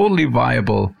is totally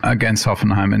viable against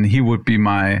Hoffenheim, and he would be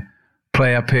my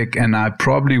player pick. And I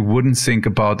probably wouldn't think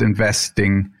about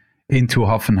investing into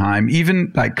Hoffenheim.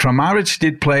 Even like Kramaric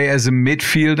did play as a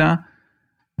midfielder,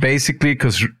 basically,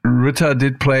 because Rutter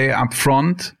did play up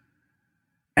front.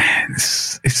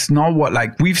 it's not what,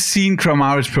 like, we've seen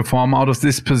Kramaric perform out of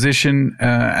this position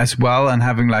as well, and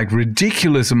having like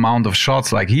ridiculous amount of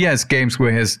shots. Like, he has games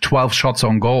where he has 12 shots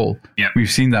on goal. Yep.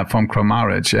 We've seen that from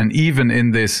Kramaric, and even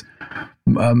in this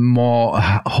more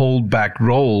hold back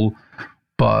role,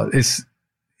 but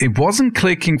it wasn't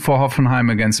clicking for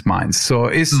Hoffenheim against Mainz.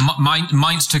 So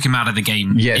Mainz took him out of the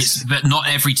game. Yes. But not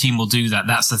every team will do that.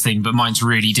 That's the thing. But Mainz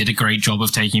really did a great job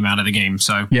of taking him out of the game.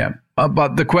 So yeah.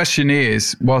 But the question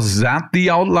is, was that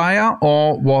the outlier,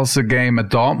 or was the game at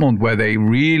Dortmund where they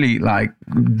really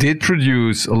did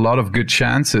produce a lot of good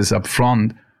chances up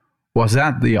front? Was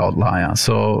that the outlier?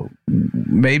 So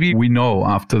maybe we know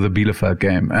after the Bielefeld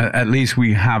game. At least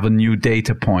we have a new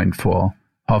data point for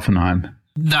Hoffenheim.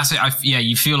 That's it.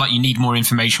 You feel like you need more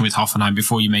information with Hoffenheim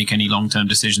before you make any long-term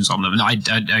decisions on them. And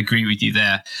I agree with you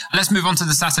there. Let's move on to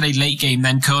the Saturday late game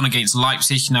then. Köln against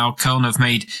Leipzig. Now, Köln have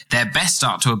made their best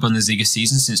start to a Bundesliga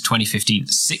season since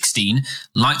 2015-16.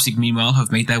 Leipzig, meanwhile,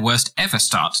 have made their worst ever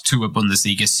start to a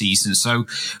Bundesliga season. So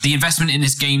the investment in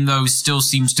this game, though, still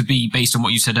seems to be, based on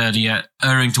what you said earlier,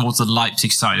 erring towards the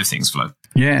Leipzig side of things, Flo.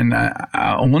 Yeah, and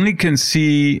I only can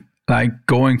see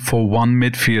going for one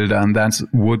midfielder, and that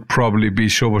would probably be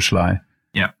Szoboszlai.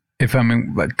 Yeah.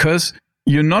 Because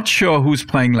you're not sure who's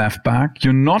playing left back.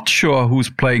 You're not sure who's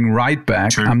playing right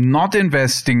back. True. I'm not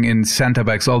investing in centre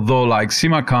backs, although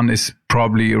Simakan is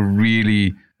probably a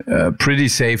really pretty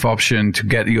safe option to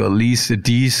get you at least a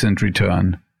decent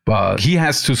return. But he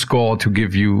has to score to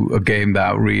give you a game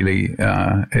that really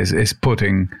is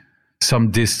putting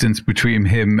some distance between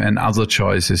him and other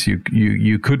choices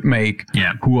you could make,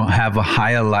 who have a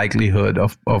higher likelihood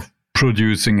of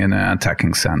producing in an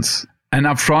attacking sense. And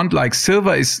up front,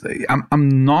 Silva is,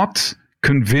 I'm not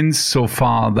convinced so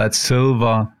far that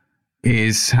Silva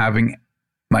is having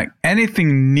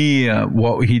anything near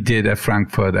what he did at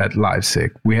Frankfurt at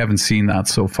Leipzig. We haven't seen that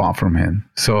so far from him.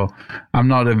 So I'm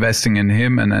not investing in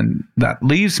him, and then that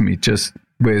leaves me just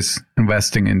with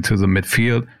investing into the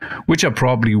midfield, which I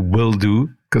probably will do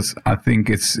because I think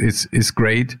it's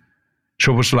great.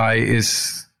 Szoboszlai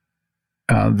is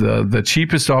the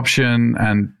cheapest option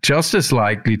and just as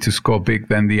likely to score big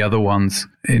than the other ones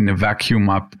in a vacuum.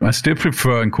 I still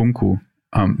prefer Nkunku,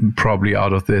 probably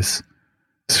out of this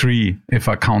three, if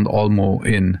I count Olmo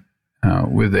in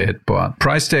with it. But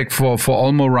price tag for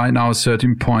Olmo right now is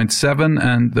 13.7,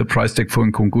 and the price tag for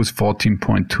Nkunku is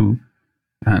 14.2,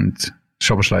 and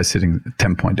Szoboszlai is sitting at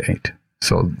 10.8.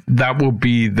 So that will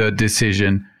be the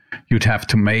decision you'd have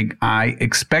to make. I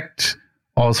expect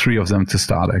all three of them to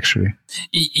start, actually.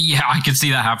 Yeah, I could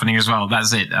see that happening as well.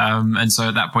 That's it. And so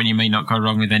at that point, you may not go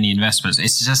wrong with any investments.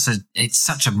 It's just it's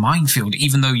such a minefield,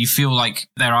 even though you feel like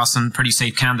there are some pretty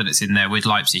safe candidates in there with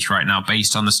Leipzig right now,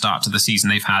 based on the start to the season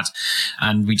they've had.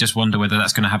 And we just wonder whether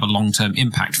that's going to have a long-term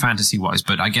impact fantasy-wise.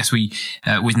 But I guess we,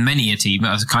 with many a team,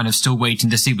 are kind of still waiting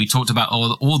to see. We talked about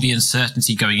all the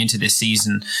uncertainty going into this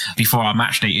season before our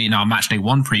match day, in our match day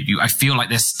one preview. I feel like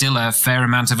there's still a fair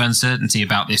amount of uncertainty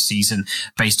about this season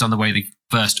based on the way the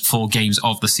first 4 games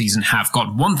of the season have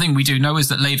gone. One thing we do know is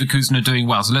that Leverkusen are doing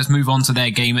well. So let's move on to their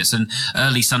game. It's an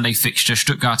early Sunday fixture,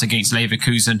 Stuttgart against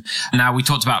Leverkusen. Now, we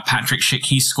talked about Patrick Schick.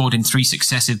 He's scored in 3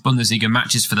 successive Bundesliga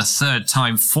matches for the 3rd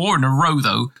time. 4 in a row,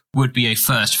 though, would be a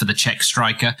first for the Czech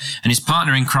striker. And his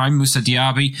partner in crime, Moussa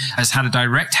Diaby, has had a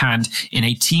direct hand in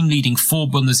a team-leading 4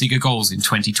 Bundesliga goals in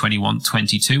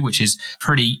 2021-22, which is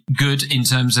pretty good in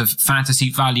terms of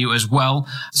fantasy value as well.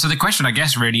 So the question, I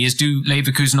guess, really is, do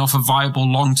Leverkusen offer viable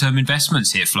long-term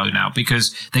investments here, Flo, now?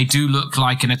 Because they do look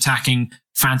like an attacking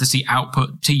fantasy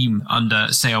output team under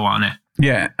Seoane.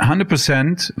 Yeah,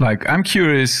 100%. I'm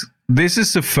curious. This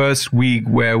is the first week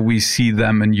where we see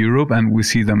them in Europe and we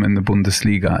see them in the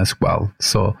Bundesliga as well.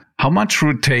 So how much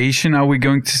rotation are we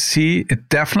going to see? It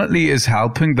definitely is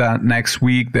helping that next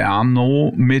week there are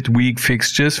no midweek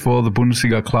fixtures for the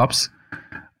Bundesliga clubs.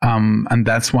 And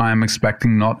that's why I'm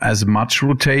expecting not as much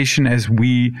rotation as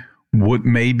we would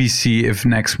maybe see if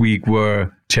next week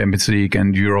were Champions League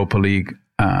and Europa League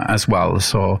as well.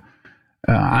 So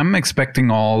I'm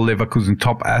expecting all Leverkusen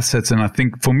top assets, and I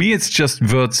think for me it's just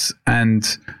Wirtz and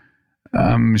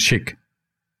Schick.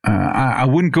 I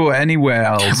wouldn't go anywhere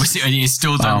else. You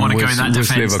still don't want to go in that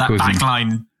defense, that back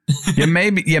line.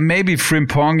 maybe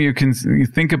Frimpong. You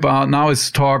think about now.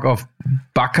 It's talk of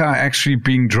Bakker actually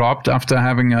being dropped after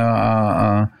having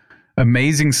a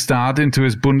amazing start into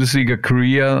his Bundesliga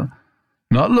career.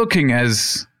 Not looking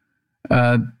as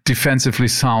defensively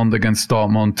sound against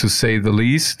Dortmund, to say the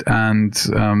least. And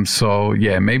so,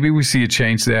 maybe we see a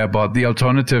change there. But the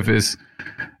alternative is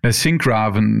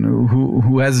Sinkgraven,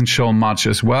 who hasn't shown much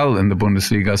as well in the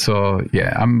Bundesliga. So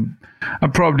yeah, I'm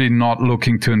probably not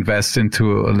looking to invest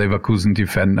into a Leverkusen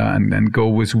defender and go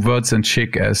with Wirtz and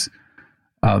Schick as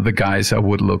the guys I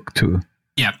would look to.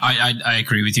 Yeah, I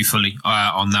agree with you fully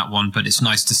on that one, but it's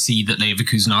nice to see that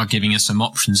Leverkusen are giving us some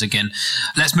options again.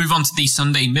 Let's move on to the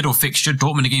Sunday middle fixture,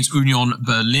 Dortmund against Union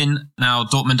Berlin. Now,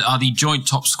 Dortmund are the joint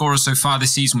top scorers so far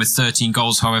this season with 13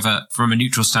 goals. However, from a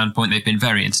neutral standpoint, they've been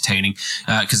very entertaining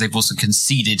because they've also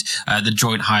conceded the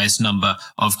joint highest number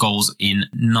of goals in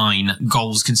 9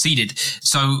 goals conceded.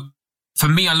 So, for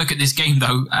me, I look at this game,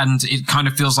 though, and it kind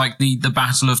of feels like the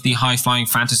battle of the high-flying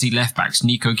fantasy left-backs,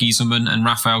 Nico Gieselmann and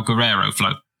Rafael Guerreiro,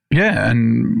 Flo. Yeah,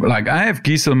 and I have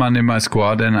Gieselmann in my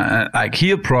squad, and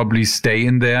he'll probably stay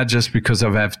in there just because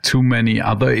I have too many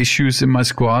other issues in my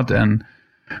squad and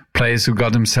players who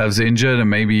got themselves injured, and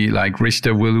maybe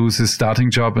Richter will lose his starting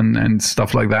job and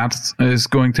stuff like that is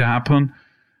going to happen.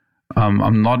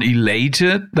 I'm not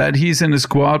elated that he's in the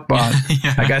squad, but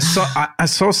yeah. I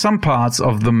saw some parts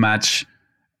of the match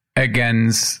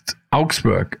against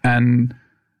Augsburg, and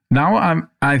now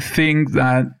I think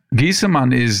that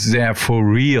Gieselmann is there for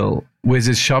real with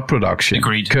his shot production.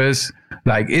 Agreed. Because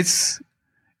it's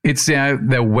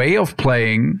their way of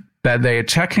playing that they're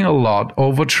attacking a lot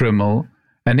over Trimmel.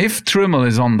 And if Trimmel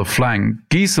is on the flank,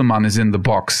 Gieselmann is in the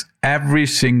box every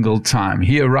single time.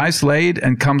 He arrives late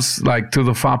and comes to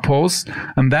the far post,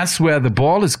 and that's where the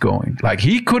ball is going.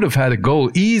 He could have had a goal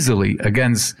easily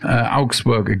against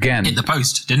Augsburg again. Hit the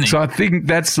post, didn't he? So I think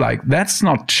that's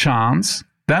not chance.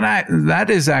 That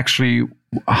is actually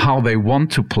how they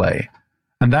want to play.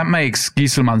 And that makes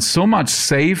Gieselmann so much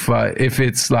safer if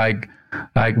it's like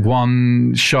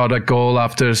one shot at goal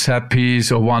after a set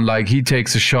piece, or one he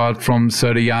takes a shot from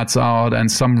 30 yards out,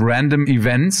 and some random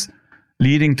events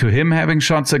leading to him having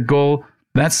shots at goal.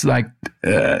 That's a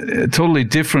totally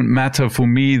different matter for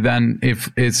me than if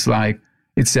it's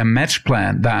it's a match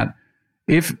plan that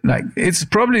if it's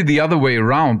probably the other way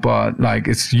around, but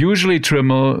it's usually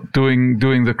Trimmel doing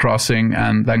the crossing,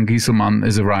 and then Gieselmann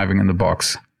is arriving in the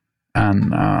box.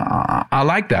 And I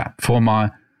like that for my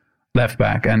left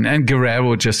back, and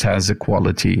Guerreiro just has a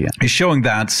quality. He's showing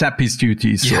that set piece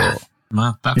duty. So yeah.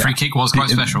 Well, that free kick was quite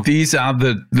special. These are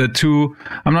the two.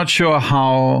 I'm not sure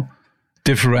how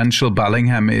differential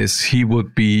Bellingham is. He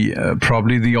would be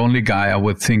probably the only guy I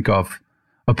would think of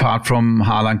apart from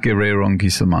Haaland, Guerreiro, and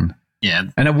Gieselmann. Yeah.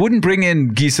 And I wouldn't bring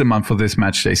in Gieselmann for this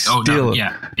match. They still,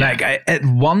 at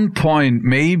one point,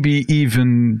 maybe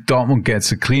even Dortmund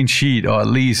gets a clean sheet, or at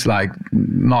least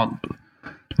not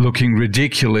looking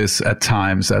ridiculous at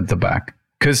times at the back.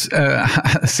 Because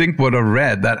I think what I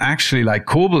read, that actually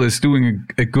Kobel is doing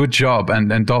a good job,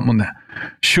 and Dortmund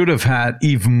should have had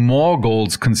even more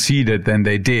goals conceded than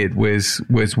they did with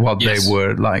what they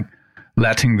were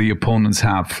letting the opponents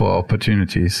have for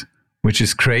opportunities, which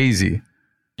is crazy.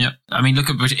 Yeah, I mean,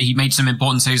 he made some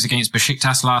important saves against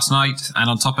Besiktas last night, and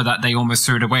on top of that, they almost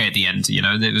threw it away at the end.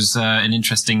 It was an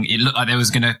interesting. It looked like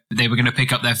they were gonna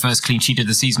pick up their first clean sheet of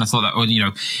the season. I thought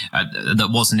that, that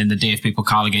wasn't in the DFB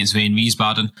Pokal against Wien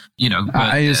Wiesbaden.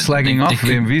 Are you slagging off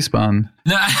Wien Wiesbaden?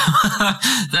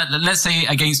 No, let's say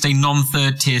against a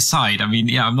non-third tier side. I mean,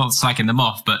 yeah, I'm not slacking them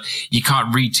off, but you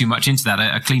can't read too much into that.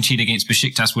 A clean sheet against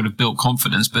Besiktas would have built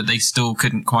confidence, but they still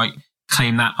couldn't quite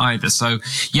claim that either. So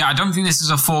yeah, I don't think this is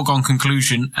a foregone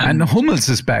conclusion. And Hummels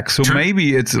is back, so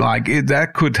maybe it's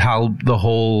that could help the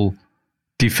whole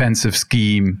defensive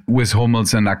scheme with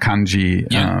Hummels and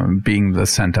Akanji being the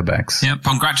centre backs. Yeah,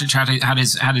 Pongracic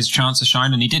had his chance to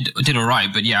shine, and he did all right.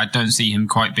 But yeah, I don't see him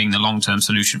quite being the long-term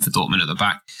solution for Dortmund at the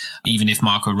back, even if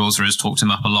Marco Rose has talked him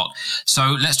up a lot.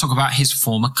 So let's talk about his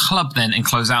former club then and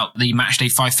close out the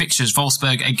matchday 5 fixtures.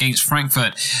 Wolfsburg against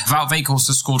Frankfurt. Wout Weghorst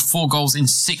has scored 4 goals in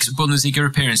 6 Bundesliga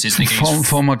appearances.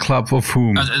 Former club of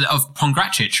whom? Of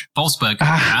Pongracic, Wolfsburg.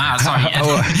 Sorry.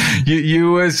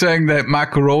 You were saying that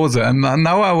Marco Rose, and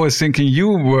now I was thinking you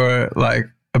were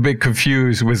a bit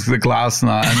confused with the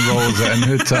Glasner and Rosa and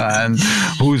Hütter and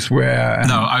who's where. And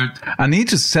no, I need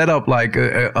to set up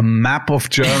a map of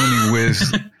Germany with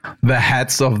the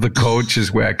heads of the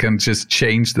coaches where I can just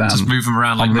change them. Just move them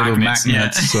around like little magnets. Yeah.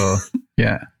 So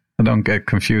yeah. I don't get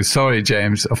confused. Sorry,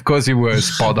 James. Of course you were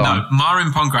spot on. No,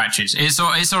 Marin Pongracic. It's all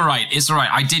right. It's all right.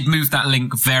 I did move that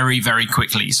link very, very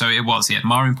quickly. So it was,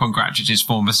 Marin Pongracic's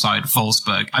former side,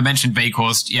 Wolfsburg. I mentioned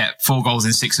Weghorst. 4 goals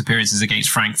in 6 appearances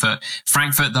against Frankfurt.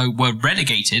 Frankfurt, though, were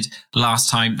relegated last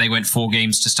time they went 4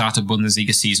 games to start a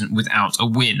Bundesliga season without a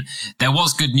win. There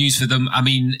was good news for them. I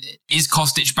mean, is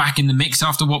Kostic back in the mix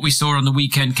after what we saw on the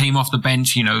weekend? Came off the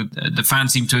bench. The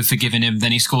fans seem to have forgiven him.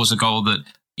 Then he scores a goal that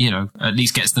at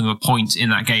least gets them a point in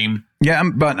that game. Yeah,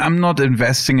 but I'm not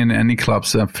investing in any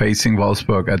clubs that are facing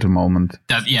Wolfsburg at the moment.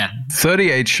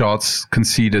 38 shots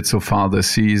conceded so far this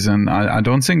season. I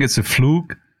don't think it's a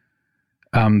fluke.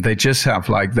 They just have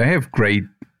they have great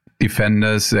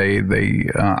defenders.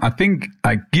 I think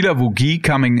Gila Vugi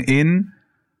coming in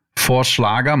for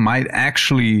Schlager might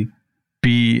actually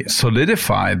be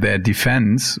solidify their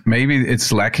defense. Maybe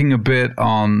it's lacking a bit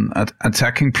on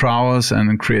attacking prowess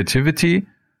and creativity,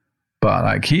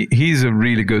 but he's a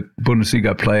really good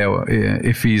Bundesliga player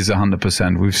if he's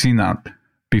 100%. We've seen that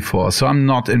before. So I'm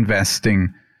not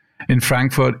investing in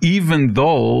Frankfurt, even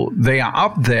though they are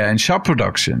up there in shot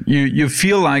production. You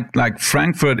feel like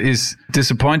Frankfurt is a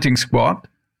disappointing squad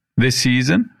this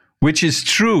season, which is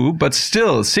true, but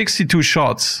still 62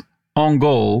 shots on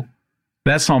goal.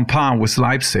 That's on par with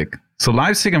Leipzig. So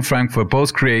Leipzig and Frankfurt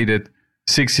both created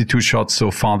 62 shots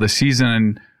so far this season,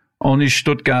 and only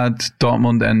Stuttgart,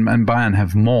 Dortmund, and Bayern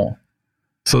have more.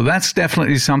 So that's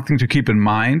definitely something to keep in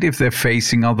mind if they're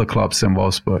facing other clubs than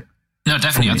Wolfsburg. No,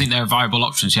 definitely. I think they're viable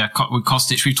options. Yeah, with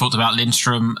Kostic, we've talked about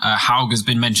Lindstrom. Haug has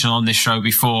been mentioned on this show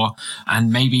before,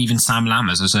 and maybe even Sam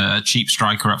Lammers as a cheap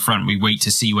striker up front. We wait to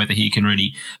see whether he can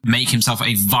really make himself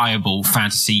a viable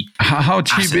fantasy. How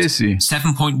cheap asset. is he?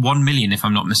 7.1 million, if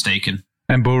I'm not mistaken.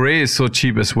 And Boré is so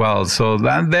cheap as well. So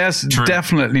there's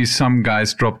definitely some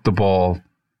guys dropped the ball.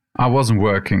 I wasn't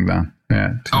working then.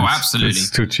 Yeah. Absolutely. It's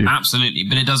too cheap. Absolutely.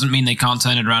 But it doesn't mean they can't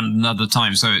turn it around another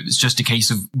time. So it's just a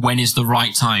case of when is the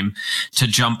right time to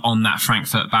jump on that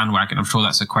Frankfurt bandwagon. I'm sure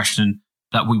that's a question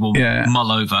that we will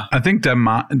mull over. I think that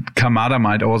Kamada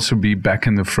might also be back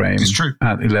in the frame. It's true.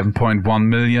 At 11.1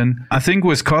 million. I think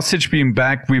with Kostic being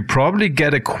back, we probably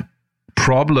get a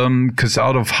problem because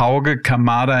out of Hauge,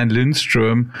 Kamada and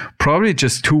Lindstrom, probably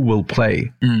just two will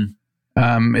play.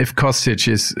 If Kostic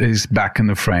is back in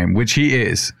the frame, which he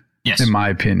is. Yes. In my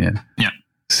opinion. Yeah.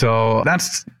 So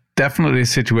that's definitely a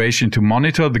situation to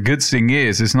monitor. The good thing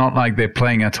is, it's not like they're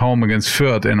playing at home against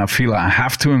Fürth and I feel I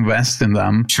have to invest in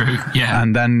them. True. Yeah.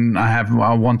 And then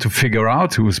I want to figure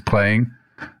out who's playing.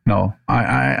 No,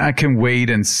 I can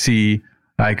wait and see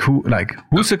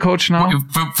who's the coach now?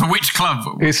 For which club?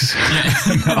 It's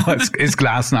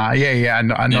Glasner. Yeah.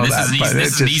 I know this that.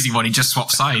 This is an easy one. He just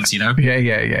swapped sides, you know?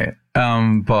 Yeah.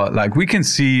 But we can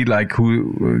see what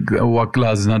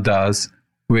Glasner does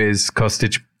with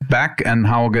Kostic back and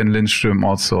Hauge and Lindstrom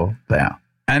also there.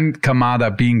 And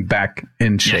Kamada being back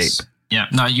in shape. Yes. Yeah,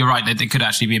 no, you're right. There could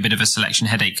actually be a bit of a selection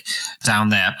headache down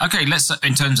there. Okay,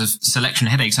 in terms of selection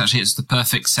headaches, actually, it's the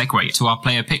perfect segue to our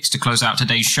player picks to close out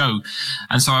today's show.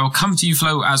 And so I will come to you,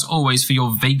 Flo, as always, for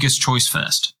your Vegas choice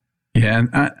first. Yeah,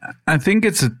 and I think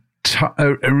it's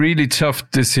a really tough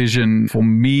decision for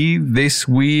me this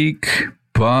week,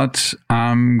 but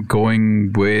I'm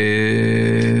going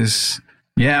with...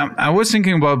 Yeah, I was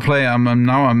thinking about a player.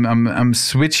 I'm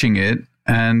switching it.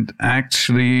 And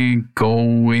actually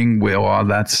going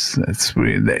that's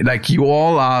really you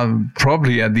all are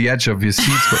probably at the edge of your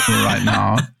seats right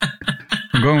now.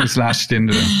 I'm going with Lars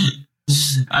Stindl.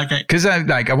 Okay. Because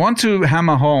I want to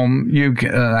hammer home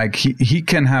he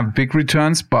can have big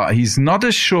returns, but he's not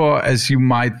as sure as you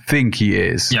might think he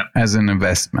is as an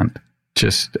investment.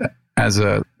 Just as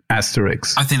a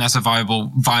asterisk. I think that's a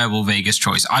viable Vegas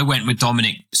choice. I went with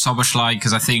Dominik Szoboszlai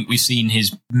because I think we've seen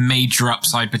his major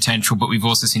upside potential, but we've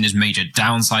also seen his major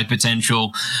downside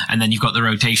potential. And then you've got the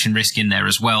rotation risk in there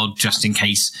as well, just in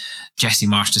case Jesse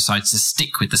Marsch decides to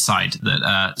stick with the side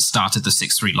that started the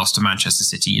 6-3 loss to Manchester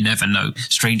City. You never know.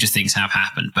 Stranger things have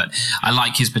happened, but I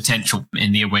like his potential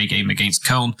in the away game against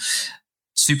Köln.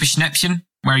 Super Schnäppchen,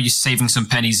 where are you saving some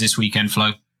pennies this weekend,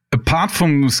 Flo? Apart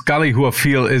from Scully, who I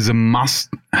feel is a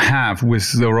must-have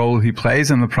with the role he plays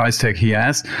and the price tag he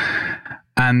has,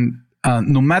 and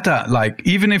no matter,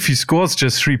 even if he scores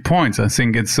just 3 points, I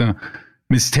think it's a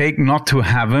mistake not to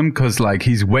have him because,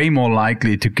 he's way more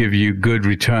likely to give you good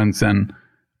returns than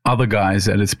other guys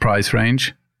at his price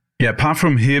range. Yeah, apart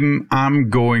from him, I'm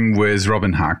going with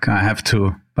Robin Hack. I have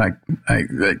to,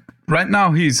 right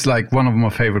now, he's one of my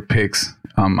favorite picks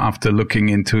after looking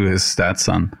into his stats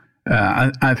on.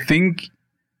 I think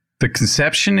the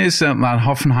conception is that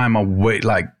Hoffenheim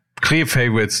are clear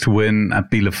favorites to win at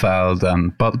Bielefeld,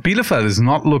 but Bielefeld is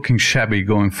not looking shabby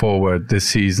going forward this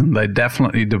season. They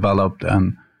definitely developed,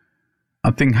 and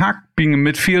I think Hack being a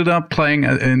midfielder playing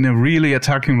in a really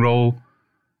attacking role,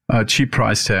 cheap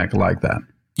price tag like that.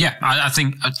 Yeah, I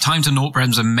think Time to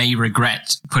Nordbremse may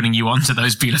regret putting you onto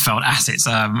those Bielefeld assets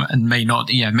and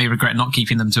may regret not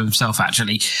keeping them to himself,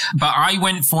 actually. But I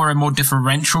went for a more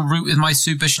differential route with my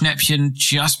Super Schnäppchen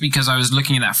just because I was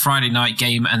looking at that Friday night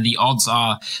game and the odds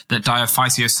are that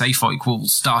Diofisio Seyfoik will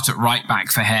start at right back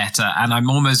for Hertha. And I'm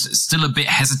almost still a bit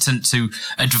hesitant to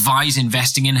advise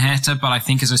investing in Hertha, but I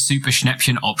think as a Super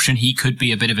Schnäppchen option, he could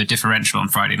be a bit of a differential on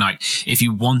Friday night if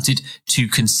you wanted to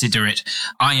consider it.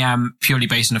 I am purely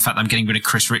based on the fact that I'm getting rid of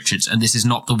Chris Richards, and this is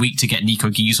not the week to get Nico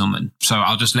Gieselman. So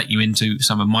I'll just let you into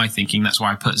some of my thinking. That's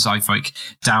why I put Seyfoik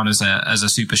down as a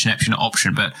Super Schnäppchen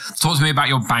option. But talk to me about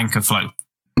your banker, Flo.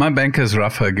 My banker is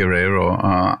Rafael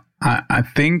Guerreiro. I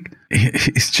think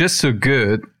he's just so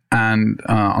good. And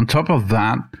on top of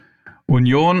that,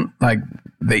 Union,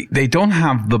 they don't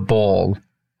have the ball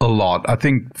a lot. I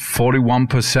think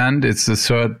 41%. It's the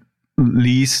third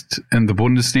least in the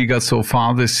Bundesliga so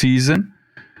far this season.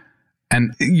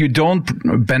 And you don't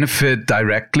benefit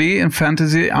directly in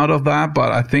fantasy out of that,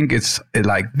 but I think it's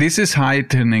this is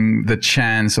heightening the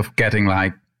chance of getting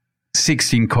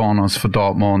 16 corners for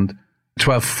Dortmund,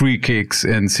 12 free kicks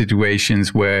in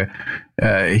situations where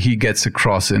he gets a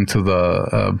cross into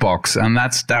the box. And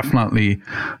that's definitely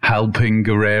helping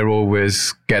Guerreiro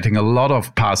with getting a lot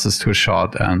of passes to a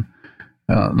shot. And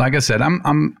like I said,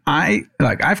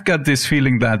 I've got this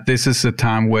feeling that this is a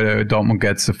time where Dortmund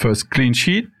gets the first clean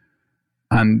sheet.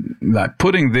 And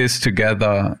putting this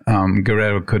together,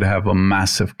 Guerreiro could have a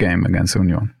massive game against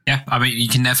Union. Yeah, I mean, you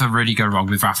can never really go wrong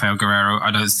with Rafael Guerreiro,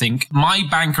 I don't think. My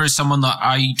banker is someone that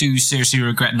I do seriously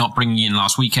regret not bringing in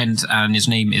last weekend, and his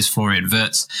name is Florian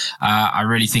Wirtz. I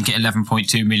really think at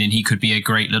 11.2 million, he could be a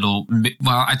great little,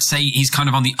 I'd say he's kind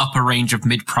of on the upper range of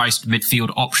mid-priced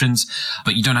midfield options,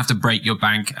 but you don't have to break your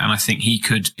bank, and I think he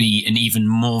could be an even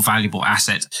more valuable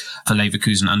asset for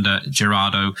Leverkusen under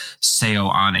Gerardo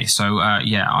Seoane. So,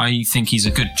 I think he's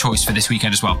a good choice for this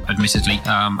weekend as well, admittedly,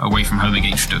 away from home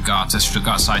against Stuttgart, a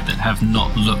Stuttgart side that have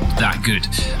not looked that good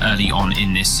early on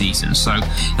in this season. So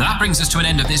that brings us to an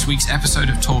end of this week's episode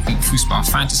of Talking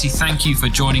Fußball Fantasy. Thank you for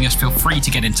joining us. Feel free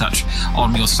to get in touch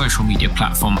on your social media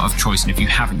platform of choice. And if you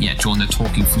haven't yet joined the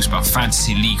Talking Fußball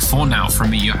Fantasy League, for now,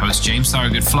 from me, your host, James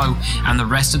Thorogood, Flo, and the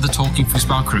rest of the Talking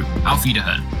Fußball crew, Auf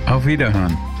Wiederhören. Auf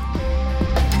Wiederhören.